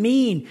does it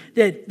mean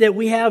that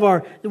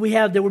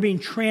we're being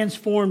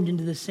transformed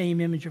into the same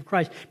image of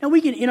Christ? Now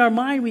we can, in our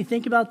mind, we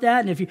think about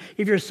that, and if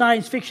you're a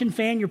science fiction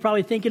fan, you're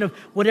probably thinking of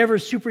whatever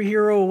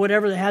superhero or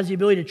whatever that has the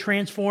ability to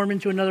transform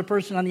into another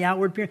person on the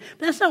outward appearance.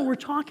 But that's not what we're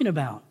talking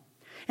about.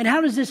 And how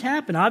does this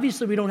happen?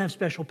 Obviously, we don't have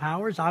special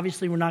powers.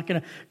 Obviously, we're not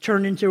going to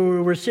turn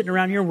into we're sitting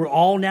around here and we're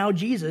all now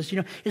Jesus.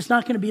 It's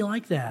not going to be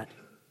like that.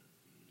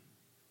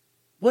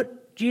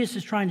 What Jesus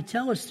is trying to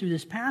tell us through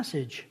this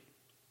passage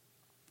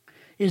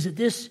is that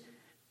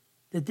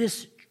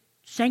this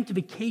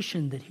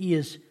sanctification that He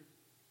is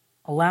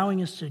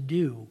allowing us to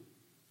do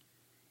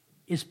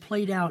is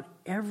played out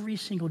every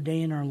single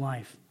day in our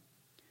life.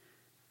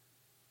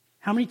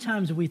 How many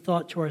times have we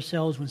thought to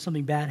ourselves when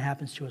something bad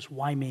happens to us,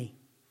 why me?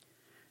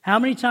 How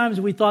many times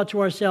have we thought to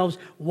ourselves,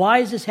 why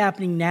is this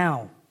happening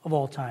now of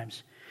all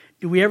times?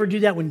 Do we ever do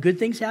that when good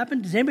things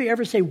happen? Does anybody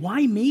ever say,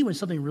 why me, when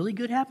something really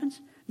good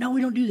happens? No, we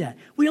don't do that.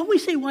 We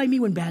always say, why me,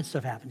 when bad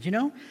stuff happens,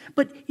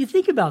 But you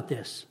think about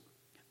this.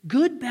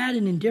 Good, bad,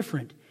 and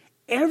indifferent.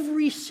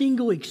 Every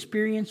single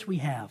experience we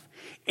have,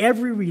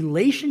 every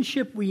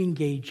relationship we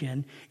engage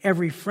in,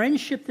 every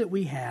friendship that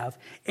we have,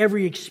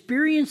 every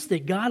experience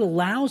that God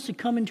allows to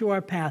come into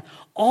our path,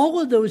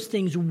 all of those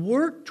things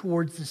work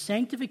towards the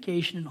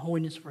sanctification and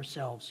holiness of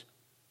ourselves.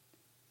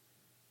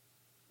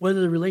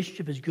 Whether the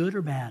relationship is good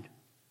or bad.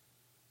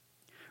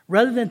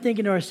 Rather than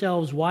thinking to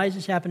ourselves, why is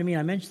this happening to me?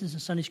 I mentioned this in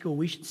Sunday school.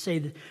 We should say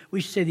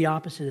the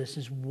opposite of this,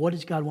 is what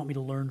does God want me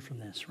to learn from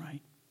this,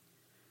 right?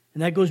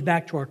 And that goes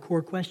back to our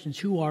core questions.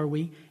 Who are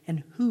we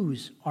and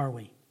whose are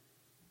we?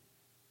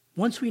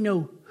 Once we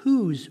know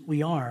whose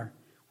we are,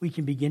 we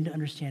can begin to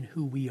understand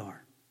who we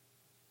are.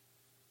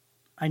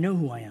 I know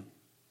who I am.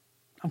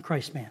 I'm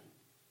Christ's man.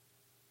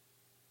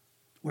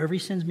 Wherever He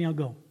sends me, I'll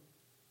go.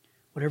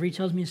 Whatever He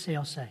tells me to say,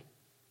 I'll say.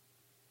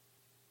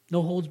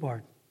 No holds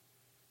barred.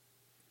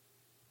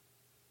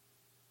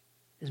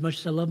 As much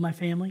as I love my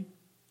family,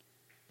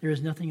 there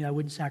is nothing that I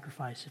wouldn't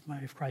sacrifice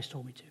if Christ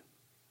told me to.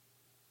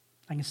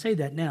 I can say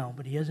that now,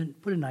 but He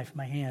hasn't put a knife in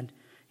my hand.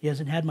 He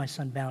hasn't had my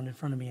son bound in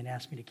front of me and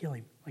asked me to kill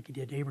him like He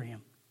did to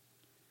Abraham.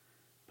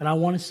 But I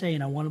want to say,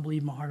 and I want to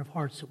believe in my heart of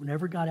hearts, that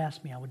whenever God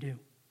asked me, I would do.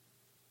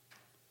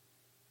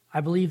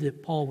 I believe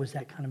that Paul was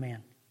that kind of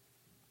man.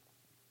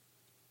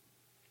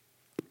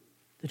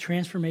 The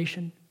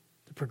transformation,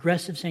 the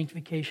progressive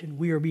sanctification,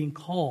 we are being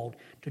called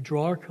to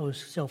draw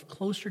ourselves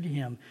closer to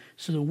Him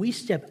so that when we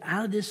step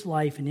out of this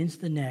life and into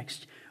the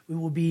next, we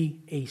will be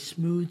a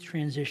smooth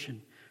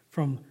transition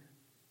from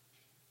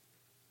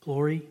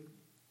glory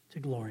to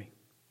glory.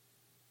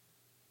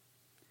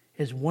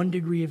 As one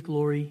degree of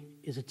glory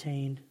is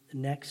attained, the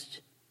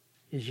next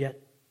is yet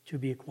to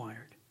be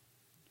acquired.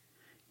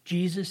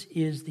 Jesus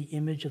is the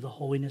image of the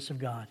holiness of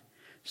God,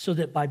 so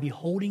that by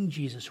beholding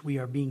Jesus, we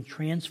are being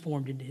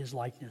transformed into His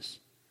likeness.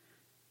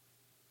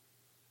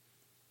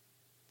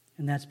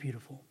 And that's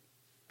beautiful.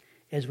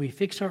 As we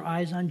fix our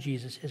eyes on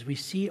Jesus, as we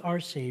see our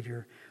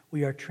Savior,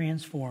 we are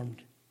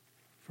transformed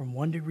from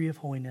one degree of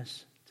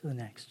holiness to the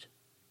next.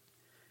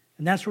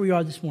 And that's where we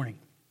are this morning.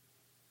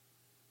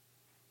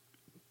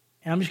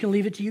 And I'm just going to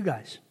leave it to you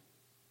guys.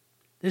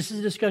 This is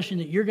a discussion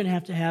that you're going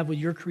to have with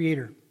your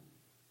Creator.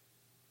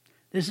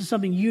 This is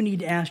something you need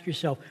to ask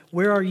yourself.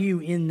 Where are you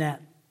in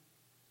that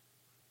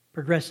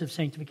progressive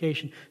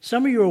sanctification?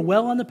 Some of you are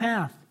well on the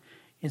path.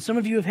 And some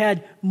of you have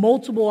had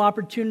multiple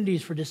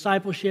opportunities for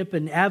discipleship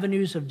and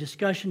avenues of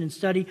discussion and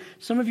study.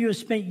 Some of you have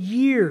spent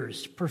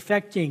years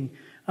perfecting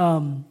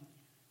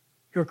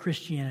your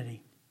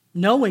Christianity,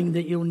 knowing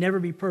that you'll never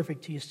be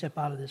perfect till you step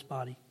out of this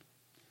body.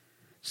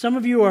 Some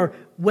of you are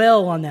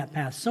well on that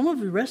path. Some of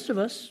the rest of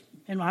us,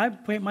 and I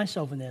point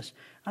myself in this,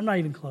 I'm not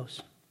even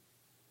close.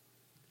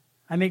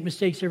 I make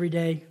mistakes every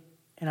day,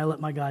 and I let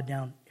my God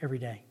down every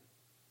day.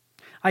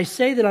 I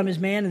say that I'm his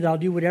man and that I'll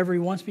do whatever he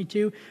wants me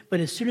to, but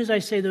as soon as I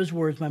say those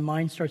words, my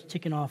mind starts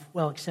ticking off,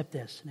 well, accept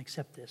this, and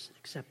accept this, and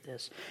accept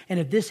this. And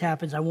if this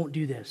happens, I won't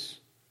do this.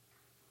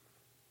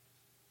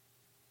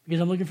 Because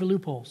I'm looking for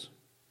loopholes.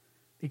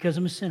 Because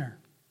I'm a sinner.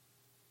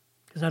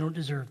 Because I don't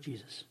deserve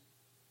Jesus.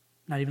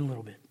 Not even a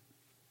little bit.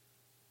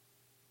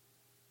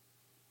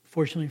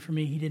 Fortunately for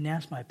me, he didn't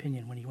ask my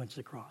opinion when he went to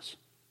the cross.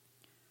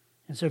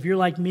 And so if you're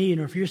like me,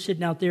 or if you're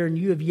sitting out there and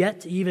you have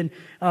yet to even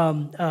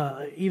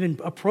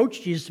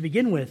approach Jesus to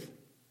begin with,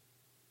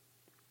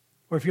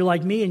 or if you're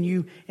like me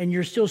and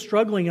you're still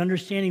struggling,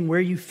 understanding where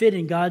you fit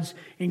in God's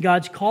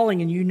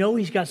calling, and you know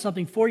he's got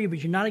something for you,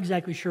 but you're not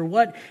exactly sure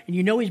what, and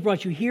you know he's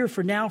brought you here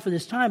for now, for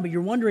this time, but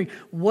you're wondering,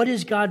 what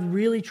is God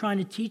really trying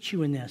to teach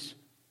you in this?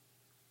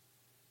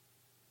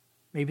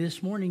 Maybe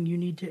this morning you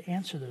need to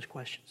answer those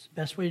questions. The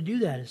best way to do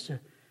that is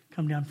to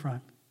come down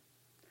front.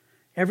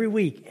 Every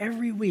week,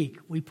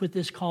 we put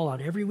this call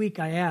out. Every week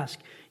I ask,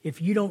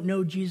 if you don't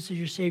know Jesus as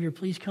your Savior,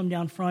 please come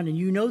down front. And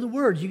you know the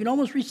words. You can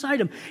almost recite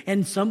them.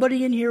 And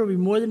somebody in here will be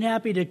more than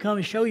happy to come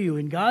and show you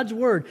in God's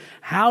Word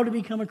how to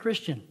become a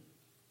Christian.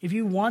 If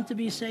you want to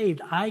be saved,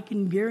 I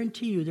can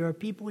guarantee you there are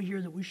people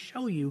here that will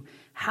show you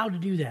how to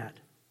do that.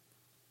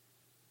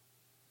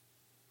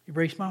 It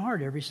breaks my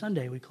heart every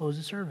Sunday we close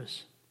the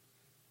service.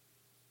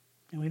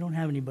 And we don't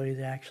have anybody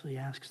that actually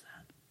asks that.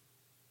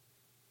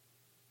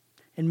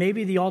 And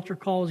maybe the altar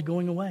call is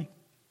going away.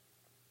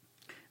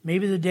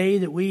 Maybe the day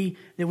that we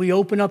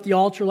open up the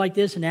altar like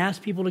this and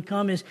ask people to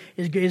come is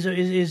going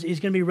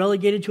to be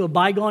relegated to a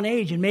bygone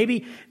age. And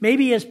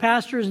maybe as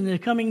pastors in the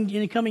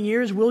coming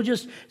years, we'll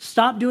just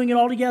stop doing it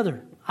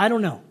altogether. I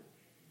don't know.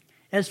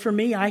 As for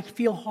me, I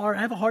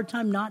have a hard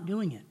time not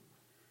doing it.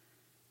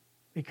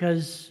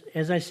 Because,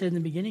 as I said in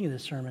the beginning of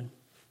this sermon,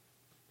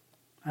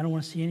 I don't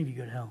want to see any of you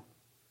go to hell.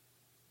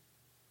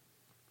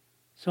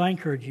 So I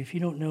encourage you, if you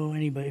don't know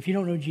anybody, if you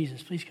don't know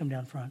Jesus, please come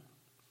down front.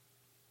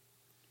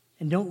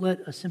 And don't let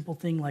a simple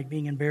thing like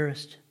being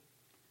embarrassed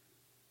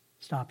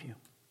stop you.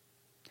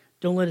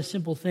 Don't let a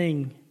simple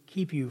thing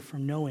keep you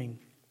from knowing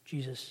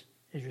Jesus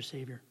as your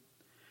Savior.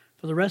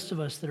 For the rest of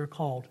us that are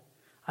called,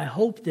 I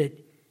hope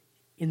that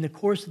in the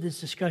course of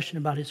this discussion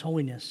about His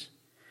holiness,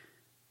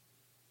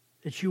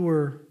 that you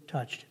were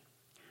touched.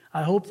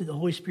 I hope that the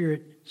Holy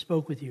Spirit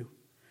spoke with you.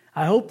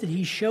 I hope that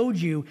He showed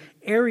you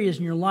areas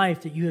in your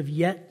life that you have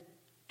yet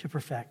to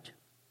perfect.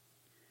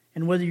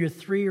 And whether you're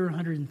 3 or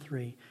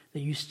 103, that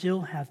you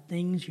still have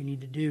things you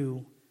need to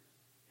do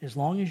as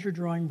long as you're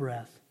drawing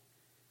breath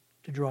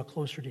to draw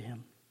closer to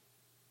Him.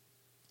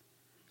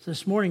 So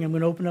this morning I'm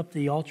going to open up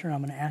the altar and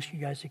I'm going to ask you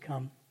guys to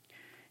come.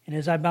 And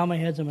as I bow my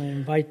heads, I'm going to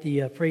invite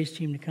the praise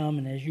team to come.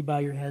 And as you bow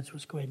your heads,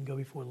 let's go ahead and go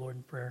before the Lord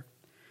in prayer.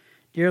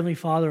 Dear Heavenly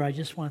Father, I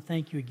just want to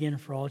thank you again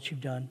for all that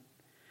you've done.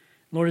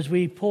 Lord, as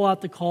we pull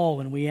out the call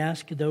and we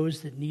ask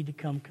those that need to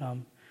come.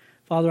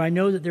 Father, I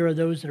know that there are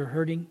those that are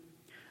hurting.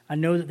 I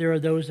know that there are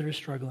those that are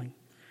struggling.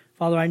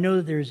 Father, I know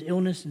that there is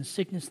illness and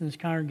sickness in this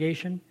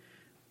congregation,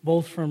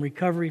 both from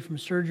recovery from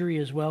surgery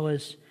as well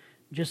as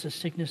just a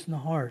sickness in the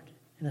heart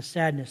and a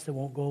sadness that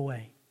won't go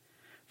away.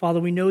 Father,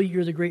 we know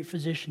you're the great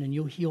physician and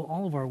you'll heal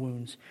all of our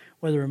wounds,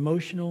 whether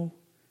emotional,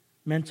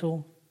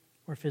 mental,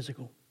 or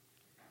physical.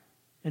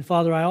 And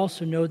Father, I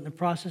also know that in the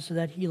process of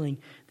that healing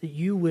that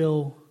you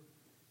will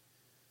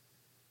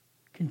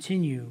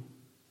continue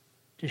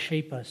to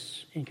shape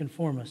us and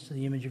conform us to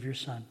the image of your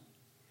Son.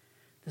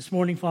 This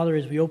morning, Father,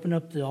 as we open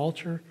up the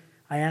altar,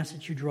 I ask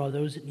that you draw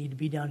those that need to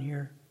be down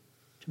here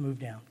to move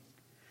down.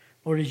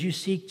 Lord, as you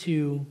seek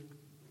to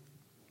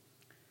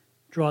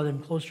draw them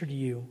closer to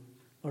you,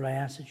 Lord, I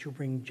ask that you'll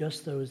bring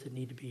just those that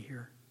need to be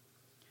here,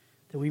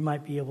 that we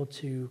might be able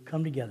to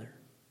come together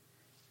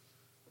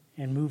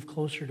and move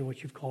closer to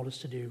what you've called us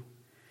to do.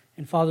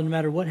 And Father, no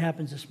matter what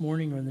happens this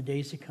morning or in the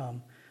days to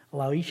come,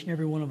 allow each and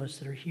every one of us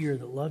that are here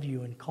that love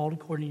you and called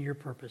according to your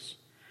purpose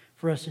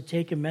for us to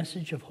take a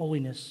message of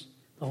holiness,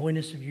 the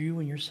holiness of you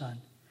and your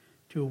Son,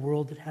 to a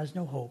world that has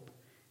no hope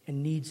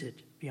and needs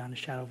it beyond a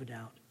shadow of a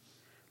doubt.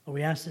 Lord,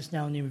 we ask this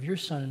now in the name of your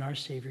Son and our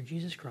Savior,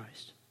 Jesus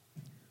Christ.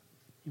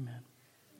 Amen.